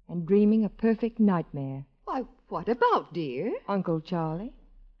 And dreaming a perfect nightmare. Why, what about, dear? Uncle Charlie.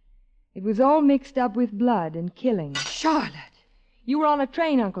 It was all mixed up with blood and killing. Charlotte! You were on a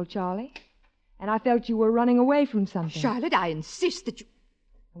train, Uncle Charlie. And I felt you were running away from something. Charlotte, I insist that you...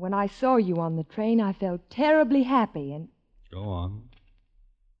 When I saw you on the train, I felt terribly happy, and... Go on.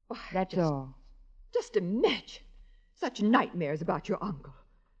 That's all. Just imagine. Such nightmares about your uncle.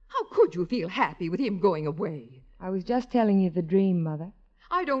 How could you feel happy with him going away? I was just telling you the dream, Mother.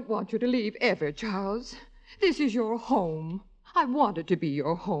 I don't want you to leave ever, Charles. This is your home. I want it to be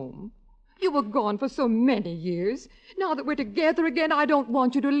your home. You were gone for so many years. Now that we're together again, I don't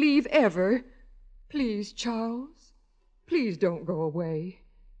want you to leave ever. Please, Charles. Please don't go away.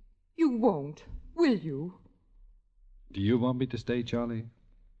 You won't, will you? Do you want me to stay, Charlie?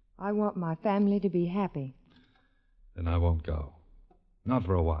 I want my family to be happy. Then I won't go. Not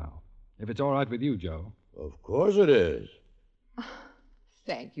for a while. If it's all right with you, Joe. Of course it is.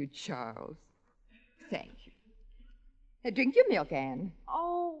 Thank you, Charles. Thank you. Drink your milk, Anne.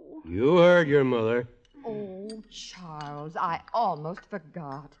 Oh. You heard your mother. Oh, Charles, I almost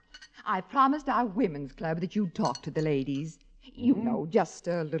forgot. I promised our women's club that you'd talk to the ladies. You know, just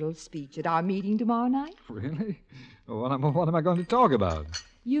a little speech at our meeting tomorrow night. Really? What am I going to talk about?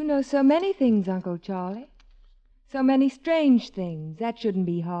 You know so many things, Uncle Charlie. So many strange things. That shouldn't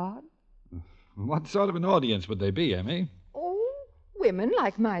be hard. What sort of an audience would they be, Emmy? Oh, women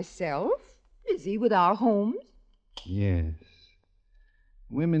like myself, busy with our homes. Yes.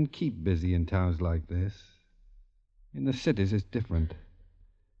 Women keep busy in towns like this. In the cities, it's different.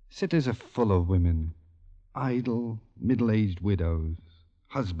 Cities are full of women. Idle, middle-aged widows.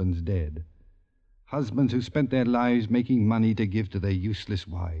 Husbands dead. Husbands who spent their lives making money to give to their useless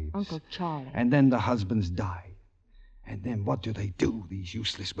wives. Uncle Charlie. And then the husbands die. And then what do they do, these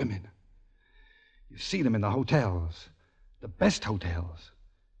useless women? You see them in the hotels. The best hotels.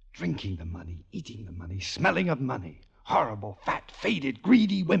 Drinking the money, eating the money, smelling of money. Horrible, fat, faded,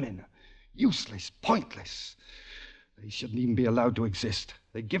 greedy women. Useless, pointless. They shouldn't even be allowed to exist.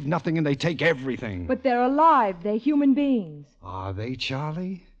 They give nothing and they take everything. But they're alive. They're human beings. Are they,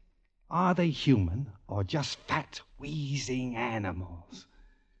 Charlie? Are they human or just fat, wheezing animals?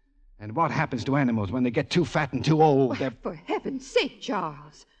 And what happens to animals when they get too fat and too old? Well, for heaven's sake,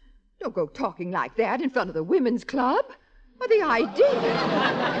 Charles. Don't go talking like that in front of the women's club. Well, the idea.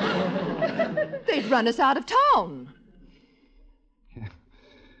 They'd run us out of town.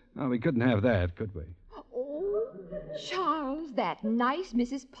 Well, we couldn't have that, could we? Oh, Charles, that nice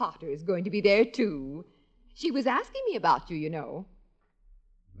Mrs. Potter is going to be there, too. She was asking me about you, you know.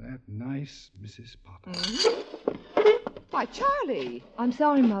 That nice Mrs. Potter. Mm-hmm. Why, Charlie. I'm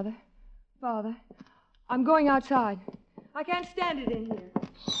sorry, Mother. Father, I'm going outside. I can't stand it in here.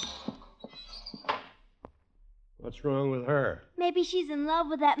 What's wrong with her? Maybe she's in love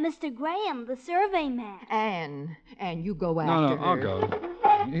with that Mr. Graham, the survey man. And you go after No, her. I'll go.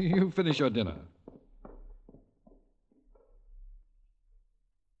 You finish your dinner.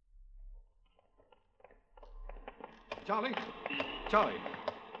 Charlie? Charlie,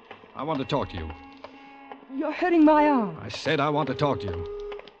 I want to talk to you. You're hurting my arm. I said I want to talk to you.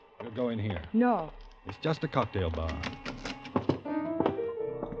 We'll go in here. No. It's just a cocktail bar.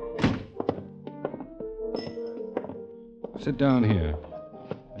 Sit down here.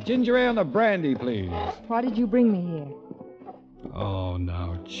 A ginger ale and a brandy, please. Why did you bring me here? Oh,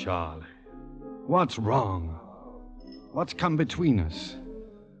 now, Charlie. What's wrong? What's come between us?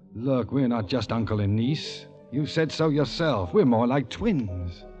 Look, we're not just uncle and niece. You said so yourself. We're more like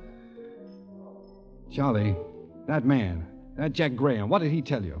twins. Charlie, that man, that Jack Graham, what did he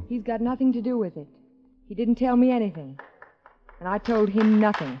tell you? He's got nothing to do with it. He didn't tell me anything. And I told him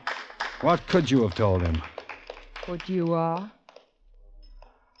nothing. What could you have told him? What you are.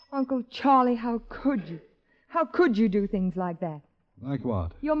 Uncle Charlie, how could you? How could you do things like that? Like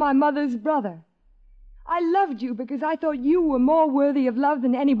what? You're my mother's brother. I loved you because I thought you were more worthy of love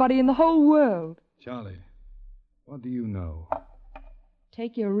than anybody in the whole world. Charlie, what do you know?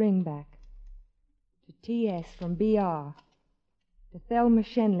 Take your ring back. To T.S. from B.R. To Thelma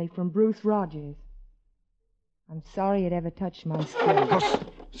Shenley from Bruce Rogers. I'm sorry it ever touched my skin. Hush.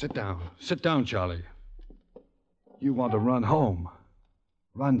 Sit down. Sit down, Charlie. You want to run home.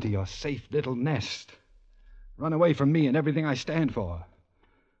 Run to your safe little nest. Run away from me and everything I stand for.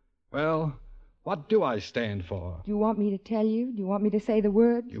 Well, what do I stand for? Do you want me to tell you? Do you want me to say the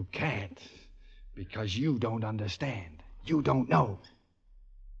word? You can't. Because you don't understand. You don't know.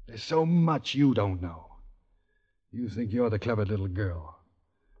 There's so much you don't know. You think you're the clever little girl.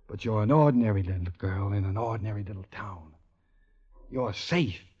 But you're an ordinary little girl in an ordinary little town. You're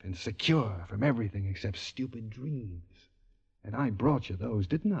safe and secure from everything except stupid dreams. And I brought you those,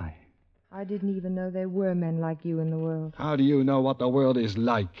 didn't I? I didn't even know there were men like you in the world. How do you know what the world is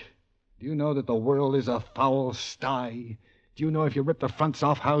like? Do you know that the world is a foul sty? Do you know if you rip the fronts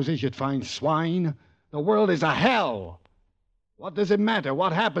off houses, you'd find swine? The world is a hell. What does it matter?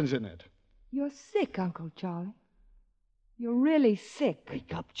 What happens in it? You're sick, Uncle Charlie. You're really sick.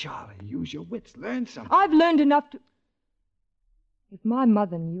 Wake up, Charlie. Use your wits. Learn something. I've learned enough to... If my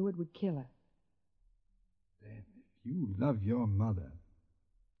mother knew, it would kill her. Then, if you love your mother...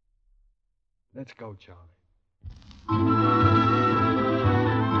 Let's go, Charlie.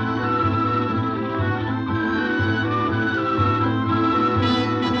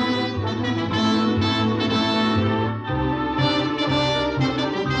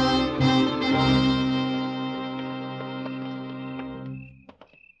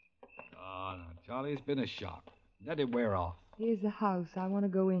 Charlie, it's been a shock. Let it wear off. Here's the house. I want to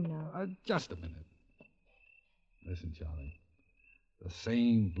go in now. Just a minute. Listen, Charlie. The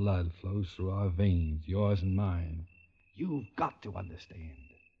same blood flows through our veins, yours and mine. You've got to understand.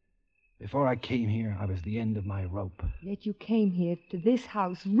 Before I came here, I was the end of my rope. Yet you came here to this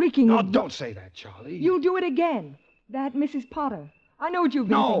house reeking No, of... don't say that, Charlie. You'll do it again. That Mrs. Potter. I know what you've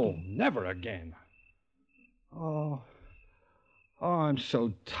been thinking. No, never again. Oh, I'm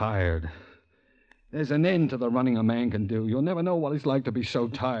so tired. There's an end to the running a man can do. You'll never know what it's like to be so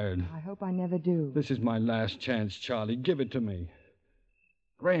tired. I hope I never do. This is my last chance, Charlie. Give it to me.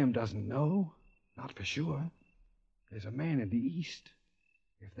 Graham doesn't know. Not for sure. There's a man in the East.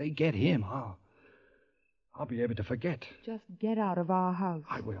 If they get him, I'll be able to forget. Just get out of our house.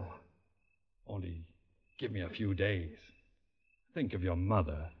 I will. Only give me a few days. Think of your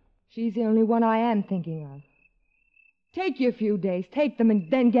mother. She's the only one I am thinking of. Take your few days. Take them and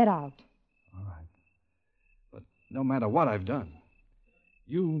then get out. All right. But no matter what I've done,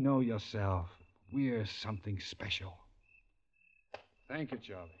 you know yourself, we're something special. Thank you,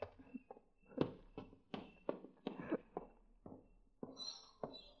 Charlie.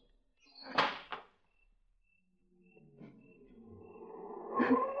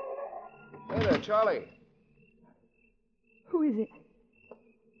 Hey there, Charlie. Who is it?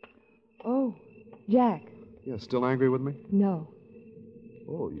 Oh, Jack. Yeah, still angry with me? No.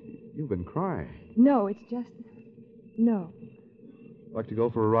 Oh, you've been crying. No, it's just... No. Like to go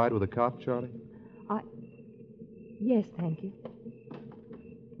for a ride with a cop, Charlie? Yes, thank you.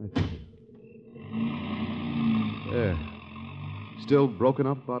 There. Still broken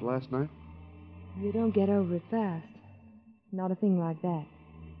up about last night? You don't get over it fast. Not a thing like that.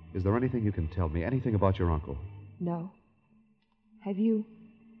 Is there anything you can tell me? Anything about your uncle? No. Have you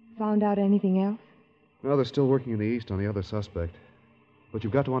found out anything else? No, they're still working in the East on the other suspect. But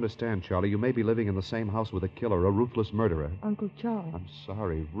you've got to understand, Charlie, you may be living in the same house with a killer, a ruthless murderer. Uncle Charlie. I'm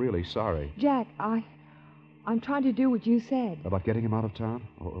sorry, really sorry. Jack, I'm trying to do what you said. About getting him out of town?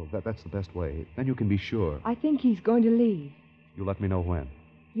 Oh, that's the best way. Then you can be sure. I think he's going to leave. You let me know when.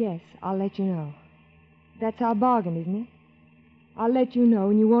 Yes, I'll let you know. That's our bargain, isn't it? I'll let you know,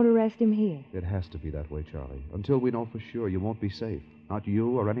 and you won't arrest him here. It has to be that way, Charlie. Until we know for sure, you won't be safe. Not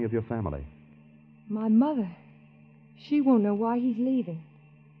you or any of your family. My mother, she won't know why he's leaving.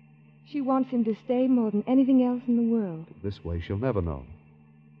 She wants him to stay more than anything else in the world. This way, she'll never know.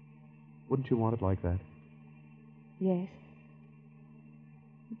 Wouldn't you want it like that? Yes.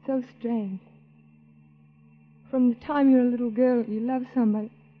 It's so strange. From the time you're a little girl, you love somebody.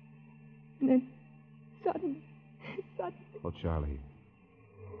 And then suddenly... Oh, Charlie.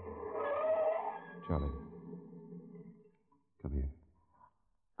 Charlie. Come here.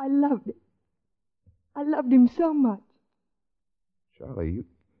 I loved him. I loved him so much. Charlie,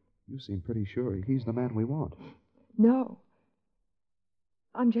 you seem pretty sure he's the man we want. No.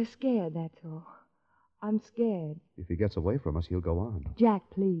 I'm just scared, that's all. I'm scared. If he gets away from us, he'll go on. Jack,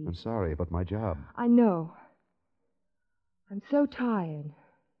 please. I'm sorry, but my job. I know. I'm so tired.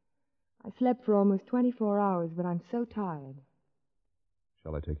 I slept for almost 24 hours, but I'm so tired.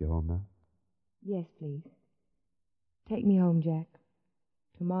 Shall I take you home now? Yes, please. Take me home, Jack.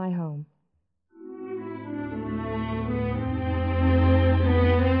 To my home.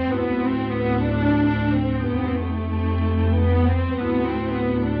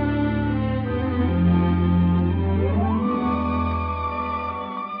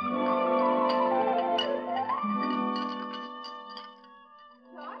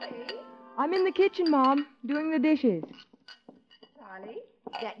 I'm in the kitchen, Mom, doing the dishes. Charlie,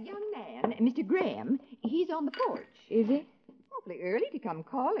 that young man, Mr. Graham, he's on the porch. Is he? Awfully early to come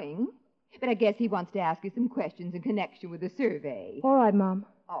calling. But I guess he wants to ask you some questions in connection with the survey. All right, Mom.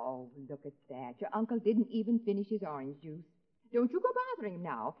 Oh, look at that. Your uncle didn't even finish his orange juice. Don't you go bothering him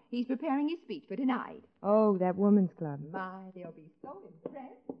now. He's preparing his speech for tonight. Oh, that woman's club. My, they'll be so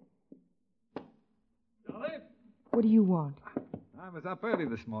impressed. Charlie? What do you want? I was up early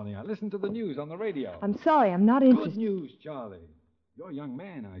this morning. I listened to the news on the radio. I'm sorry, I'm not interested. Good news, Charlie. You're a young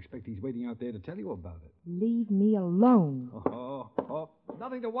man. I expect he's waiting out there to tell you about it. Leave me alone. Oh,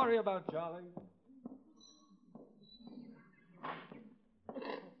 nothing to worry about, Charlie.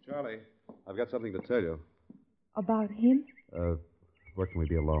 Charlie, I've got something to tell you. About him? Where can we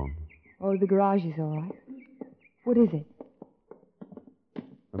be alone? Oh, the garage is all right. What is it?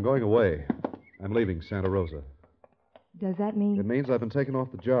 I'm going away. I'm leaving Santa Rosa. Does that mean? It means I've been taken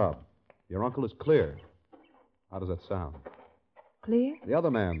off the job. Your uncle is clear. How does that sound? Clear? The other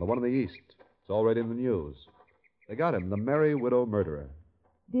man, the one in the East. It's already in the news. They got him, the merry widow murderer.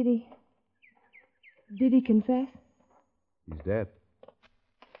 Did he confess? He's dead.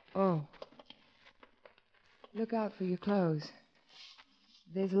 Oh. Look out for your clothes.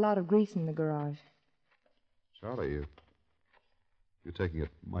 There's a lot of grease in the garage. Charlie, you're taking it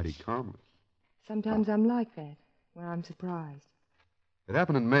mighty calmly. Sometimes I'm like that, when I'm surprised. It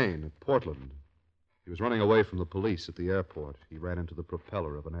happened in Maine, at Portland. He was running away from the police at the airport. He ran into the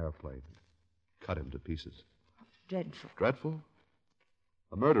propeller of an airplane. Cut him to pieces. Dreadful. Dreadful?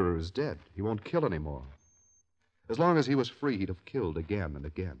 The murderer is dead. He won't kill anymore. As long as he was free, he'd have killed again and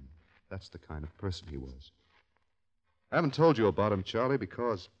again. That's the kind of person he was. I haven't told you about him, Charlie,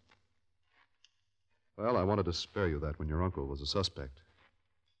 because... Well, I wanted to spare you that when your uncle was a suspect.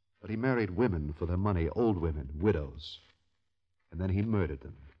 But he married women for their money, old women, widows. And then he murdered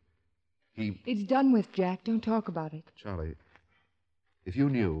them. It's done with, Jack. Don't talk about it. Charlie, if you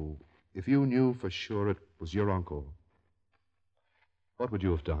knew for sure it was your uncle, what would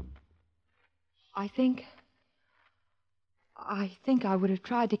you have done? I think I would have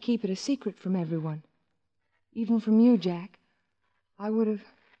tried to keep it a secret from everyone. Even from you, Jack. I would have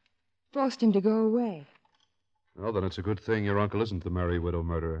forced him to go away. Well, then it's a good thing your uncle isn't the merry widow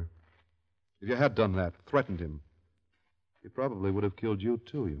murderer. If you had done that, threatened him, he probably would have killed you,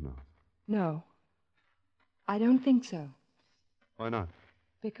 too, you know. No. I don't think so. Why not?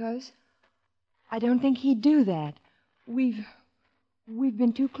 Because I don't think he'd do that. We've We've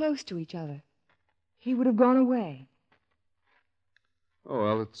been too close to each other. He would have gone away. Oh,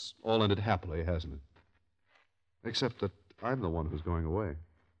 well, it's all ended happily, hasn't it? Except that I'm the one who's going away.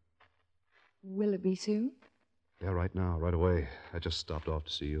 Will it be soon? Yeah, right now, right away. I just stopped off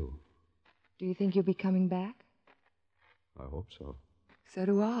to see you. Do you think you'll be coming back? I hope so. So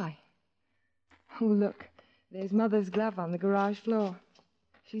do I. Oh, look. There's Mother's glove on the garage floor.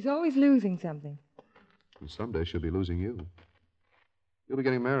 She's always losing something. And someday she'll be losing you. You'll be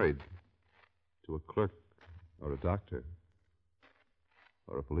getting married to a clerk or a doctor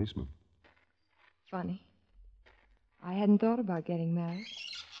or a policeman. Funny. I hadn't thought about getting married.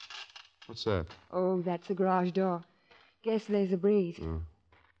 What's that? Oh, that's the garage door. Guess there's a breeze. Oh.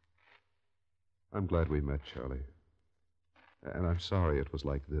 I'm glad we met, Charlie. And I'm sorry it was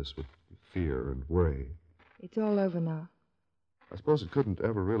like this, with fear and worry. It's all over now. I suppose it couldn't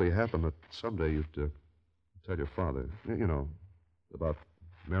ever really happen that someday you'd tell your father, you know, about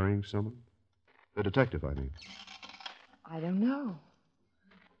marrying someone? The detective, I mean. I don't know.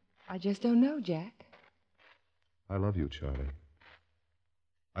 I just don't know, Jack. I love you, Charlie.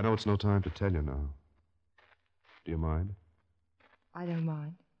 I know it's no time to tell you now. Do you mind? I don't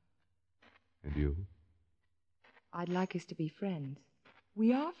mind. And you? I'd like us to be friends.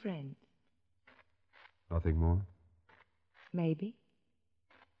 We are friends. Nothing more? Maybe.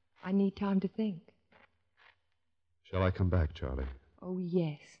 I need time to think. Shall I come back, Charlie? Oh,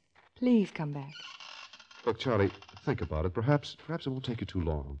 yes. Please come back. Look, Charlie, think about it. Perhaps it won't take you too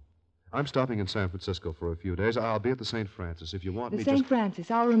long. I'm stopping in San Francisco for a few days. I'll be at the St. Francis. If you want The me, St. Francis,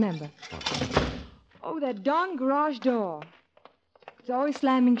 I'll remember. Oh, that darn garage door. It's always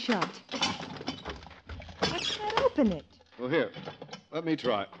slamming shut. I can't open it. Well, here. Let me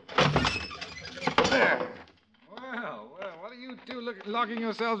try. There. Well, what are you two locking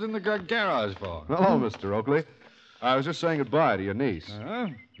yourselves in the garage for? Hello, Mr. Oakley. I was just saying goodbye to your niece.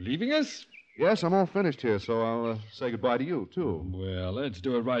 Leaving us? Yes, I'm all finished here, so I'll say goodbye to you, too. Well, let's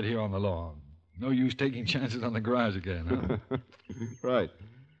do it right here on the lawn. No use taking chances on the garage again, huh? Right.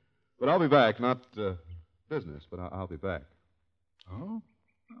 But I'll be back. Not business, but I'll be back. Oh,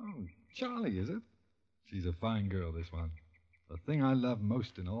 Charlie, is it? She's a fine girl, this one. The thing I love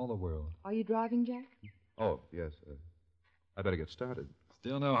most in all the world. Are you driving, Jack? Oh, yes. I better get started.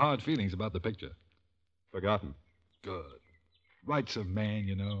 Still no hard feelings about the picture. Forgotten. Good. Rights of man,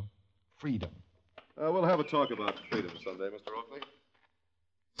 you know. Freedom. We'll have a talk about freedom someday, Mr. Oakley.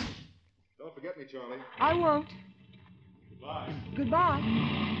 Don't forget me, Charlie. I won't. Goodbye. Goodbye.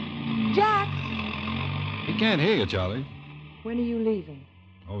 Jack! He can't hear you, Charlie. When are you leaving?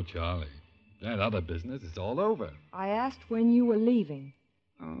 Oh, Charlie. That other business is all over. I asked when you were leaving.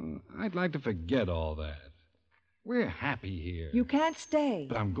 Oh, I'd like to forget all that. We're happy here. You can't stay.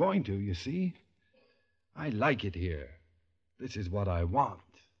 But I'm going to, you see. I like it here. This is what I want.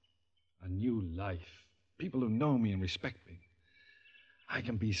 A new life. People who know me and respect me. I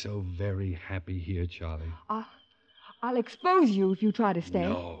can be so very happy here, Charlie. I'll expose you if you try to stay.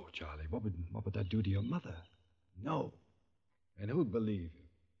 No, Charlie. What would that do to your mother? No. And who'd believe you?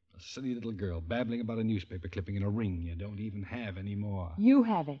 A silly little girl babbling about a newspaper clipping in a ring you don't even have anymore. You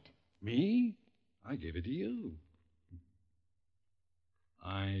have it. Me? I gave it to you.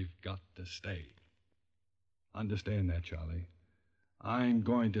 I've got to stay. Understand that, Charlie. I'm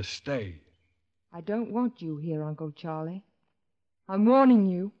going to stay. I don't want you here, Uncle Charlie. I'm warning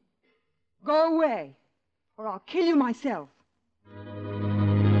you. Go away, or I'll kill you myself.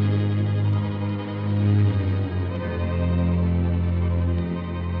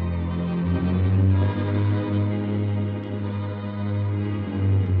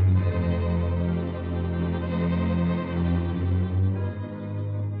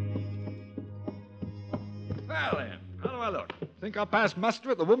 Well, then, how do I look? Think I'll pass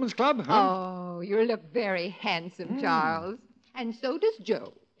muster at the Women's Club, huh? Oh, you look very handsome, Charles. And so does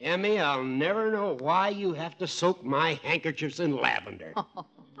Joe. Emmy, I'll never know why you have to soak my handkerchiefs in lavender.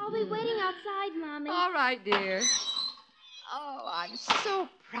 I'll be waiting outside, Mommy. All right, dear. Oh, I'm so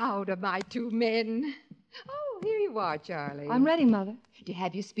proud of my two men. Oh, here you are, Charlie. I'm ready, Mother. Did you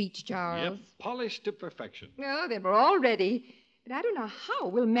have your speech, Charles? Yep, polished to perfection. No, they were all ready. But I don't know how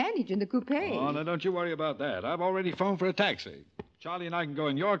we'll manage in the coupe. Oh, now don't you worry about that. I've already phoned for a taxi. Charlie and I can go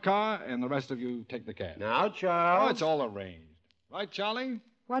in your car, and the rest of you take the cab. Now, Charles. Oh, it's all arranged. Right, Charlie?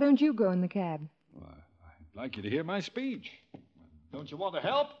 Why don't you go in the cab? Well, I'd like you to hear my speech. Don't you want to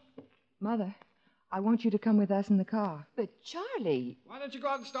help? Mother, I want you to come with us in the car. But, Charlie... Why don't you go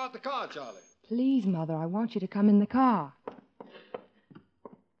out and start the car, Charlie? Please, Mother, I want you to come in the car.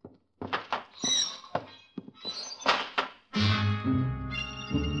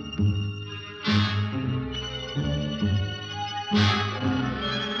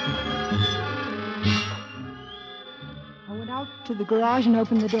 to the garage and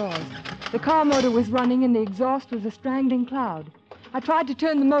opened the doors. The car motor was running and the exhaust was a strangling cloud. I tried to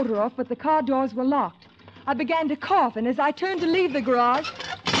turn the motor off, but the car doors were locked. I began to cough, and as I turned to leave the garage,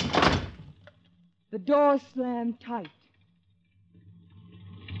 the doors slammed tight.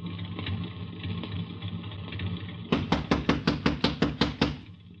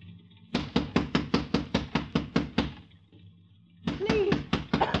 Please,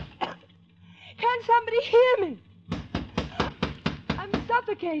 can somebody hear me? I'm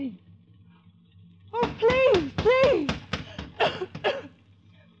suffocating. Oh, please, please.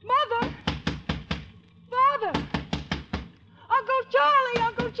 Mother! Father! Uncle Charlie!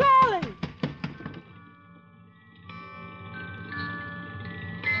 Uncle Charlie!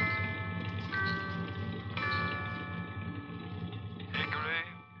 Hickory,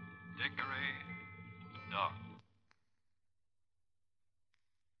 dickory, dock.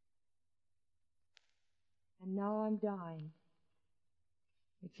 And now I'm dying.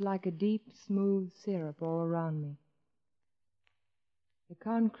 It's like a deep, smooth syrup all around me. The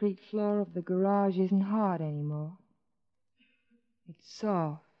concrete floor of the garage isn't hard anymore. It's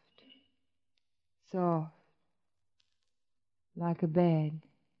soft, soft, like a bed,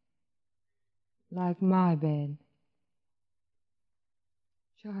 like my bed.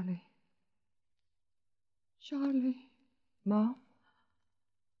 Charlie. Charlie. Mom?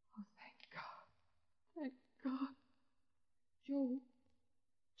 Oh, thank God. Thank God. Joe.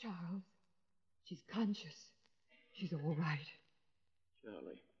 Charles. She's conscious. She's all right.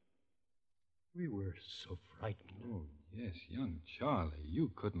 Charlie. We were so frightened. Oh, yes, young Charlie. You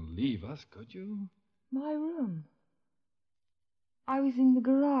couldn't leave us, could you? My room. I was in the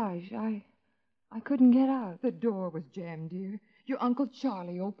garage. I couldn't get out. The door was jammed, dear. Your Uncle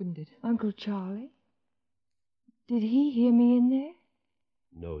Charlie opened it. Uncle Charlie? Did he hear me in there?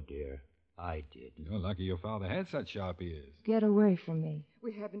 No, dear. I did. You're lucky your father had such sharp ears. Get away from me.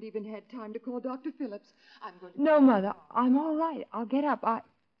 We haven't even had time to call Dr. Phillips. I'm going to... No, Mother. I'm all right. I'll get up.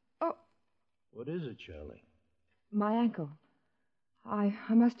 What is it, Charlie? My ankle. I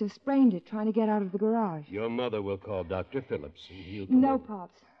must have sprained it trying to get out of the garage. Your mother will call Dr. Phillips, and he'll... No,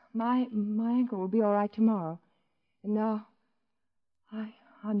 Pops. My ankle will be all right tomorrow. And now,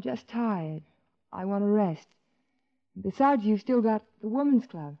 I'm just tired. I want to rest. Besides, you've still got the women's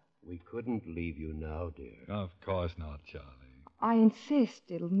club. We couldn't leave you now, dear. Of course not, Charlie. I insist.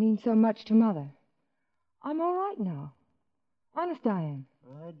 It'll mean so much to Mother. I'm all right now. Honest, I am.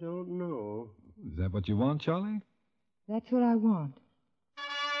 I don't know. Is that what you want, Charlie? That's what I want.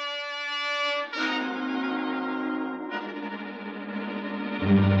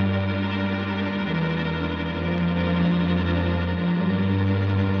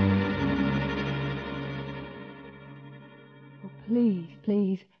 Oh, please,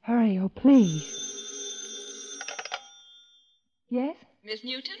 please, hurry, oh, please. Yes? Miss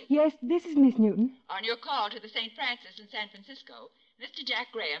Newton? Yes, this is Miss Newton. On your call to the St. Francis in San Francisco, Mr. Jack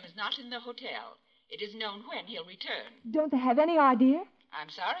Graham is not in the hotel. It is known when he'll return. Don't they have any idea? I'm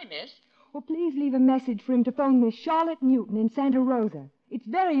sorry, miss. Well, please leave a message for him to phone Miss Charlotte Newton in Santa Rosa. It's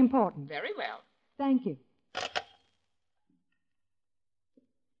very important. Very well. Thank you.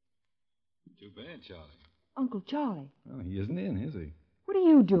 Too bad, Charlie. Uncle Charlie. Well, he isn't in, is he? What are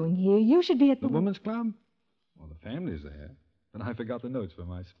you doing here? You should be at The women's club? Well, the family's there. But I forgot the notes for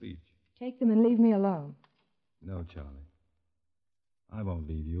my speech. Take them and leave me alone. No, Charlie. I won't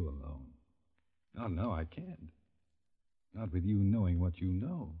leave you alone. Oh, no, I can't. Not with you knowing what you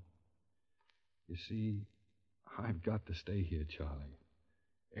know. You see, I've got to stay here, Charlie.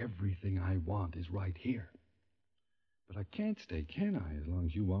 Everything I want is right here. But I can't stay, can I, as long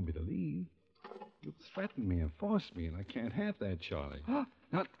as you want me to leave? You'll threaten me and force me, and I can't have that, Charlie.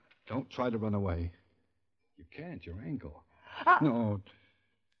 Now, don't try to run away. You can't, your ankle. No,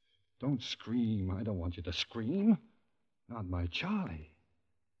 don't scream. I don't want you to scream. Not my Charlie.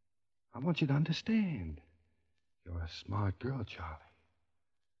 I want you to understand. You're a smart girl, Charlie.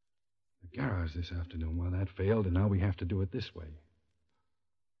 The garage this afternoon, well, that failed, and now we have to do it this way.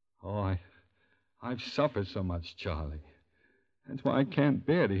 Oh, I've suffered so much, Charlie. That's why I can't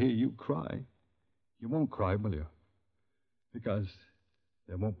bear to hear you cry. You won't cry, will you? Because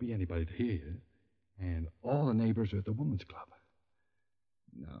there won't be anybody to hear you, and all the neighbors are at the women's club.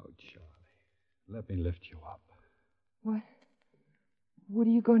 Now, Charlie, let me lift you up. What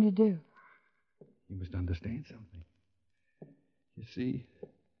are you going to do? You must understand something. You see,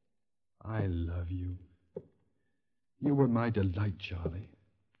 I love you. You were my delight, Charlie.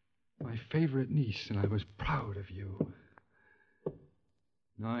 My favorite niece, and I was proud of you.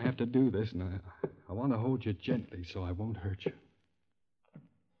 Now I have to do this, and I want to hold you gently so I won't hurt you.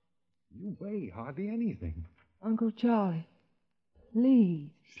 You weigh hardly anything. Uncle Charlie. Please,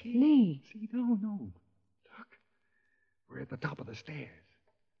 please. See, no. Look, we're at the top of the stairs.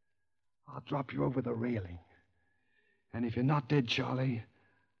 I'll drop you over the railing. And if you're not dead, Charlie,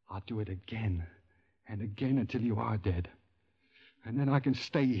 I'll do it again and again until you are dead. And then I can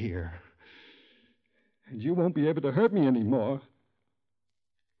stay here. And you won't be able to hurt me anymore.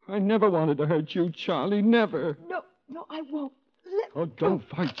 I never wanted to hurt you, Charlie, never. No, I won't. Oh, don't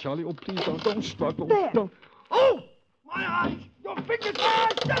fight, Charlie. Oh, please don't struggle. There. Don't. Oh, my eyes! Your fingers!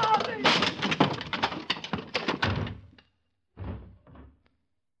 Charlie!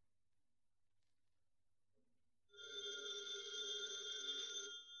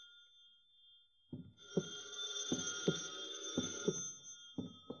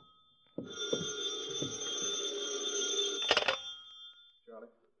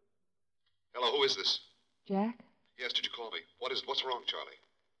 Hello, who is this? Jack, Yes, did you call me? What's wrong, Charlie?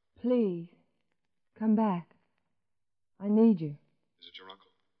 please, come back. I need you. Is it your uncle?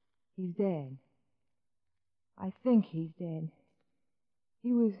 He's dead. I think he's dead.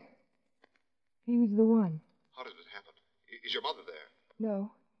 He was the one. How did it happen? Is your mother there?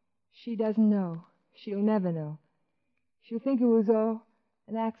 No, she doesn't know. She'll never know. She'll think it was all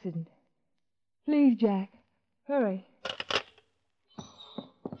an accident. Please, Jack, hurry.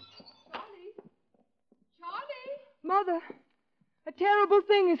 Charlie! Mother, a terrible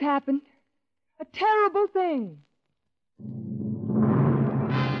thing has happened. A terrible thing.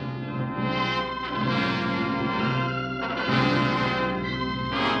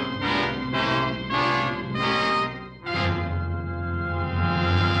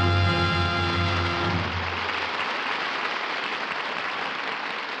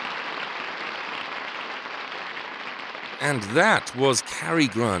 And that was Cary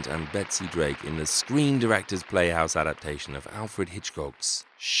Grant and Betsy Drake in the Screen Directors Playhouse adaptation of Alfred Hitchcock's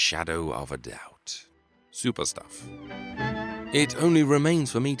Shadow of a Doubt. Super stuff. It only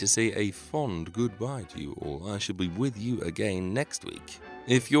remains for me to say a fond goodbye to you all. I shall be with you again next week.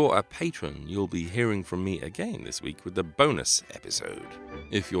 If you're a patron, you'll be hearing from me again this week with the bonus episode.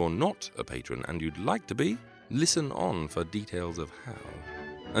 If you're not a patron and you'd like to be, listen on for details of how.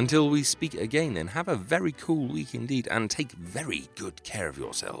 Until we speak again, then have a very cool week indeed and take very good care of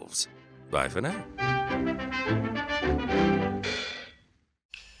yourselves. Bye for now.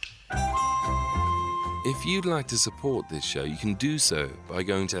 If you'd like to support this show, you can do so by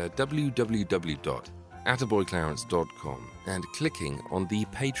going to www.attaboyclarence.com and clicking on the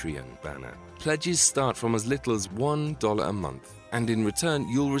Patreon banner. Pledges start from as little as $1 a month, and in return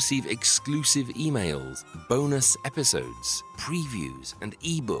you'll receive exclusive emails, bonus episodes, previews, and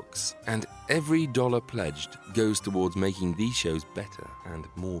ebooks. And every dollar pledged goes towards making these shows better and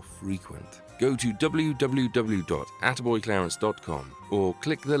more frequent. Go to www.attaboyclarence.com or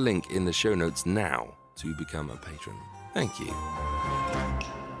click the link in the show notes now to become a patron. Thank you.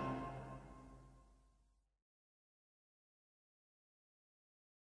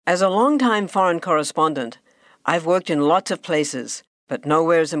 As a longtime foreign correspondent, I've worked in lots of places, but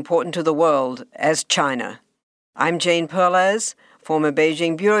nowhere as important to the world as China. I'm Jane Perlez, former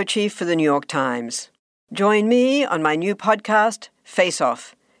Beijing bureau chief for the New York Times. Join me on my new podcast, Face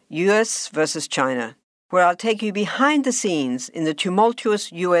Off, U.S. versus China, where I'll take you behind the scenes in the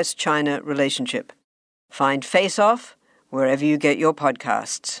tumultuous U.S.-China relationship. Find Face Off wherever you get your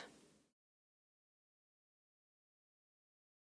podcasts.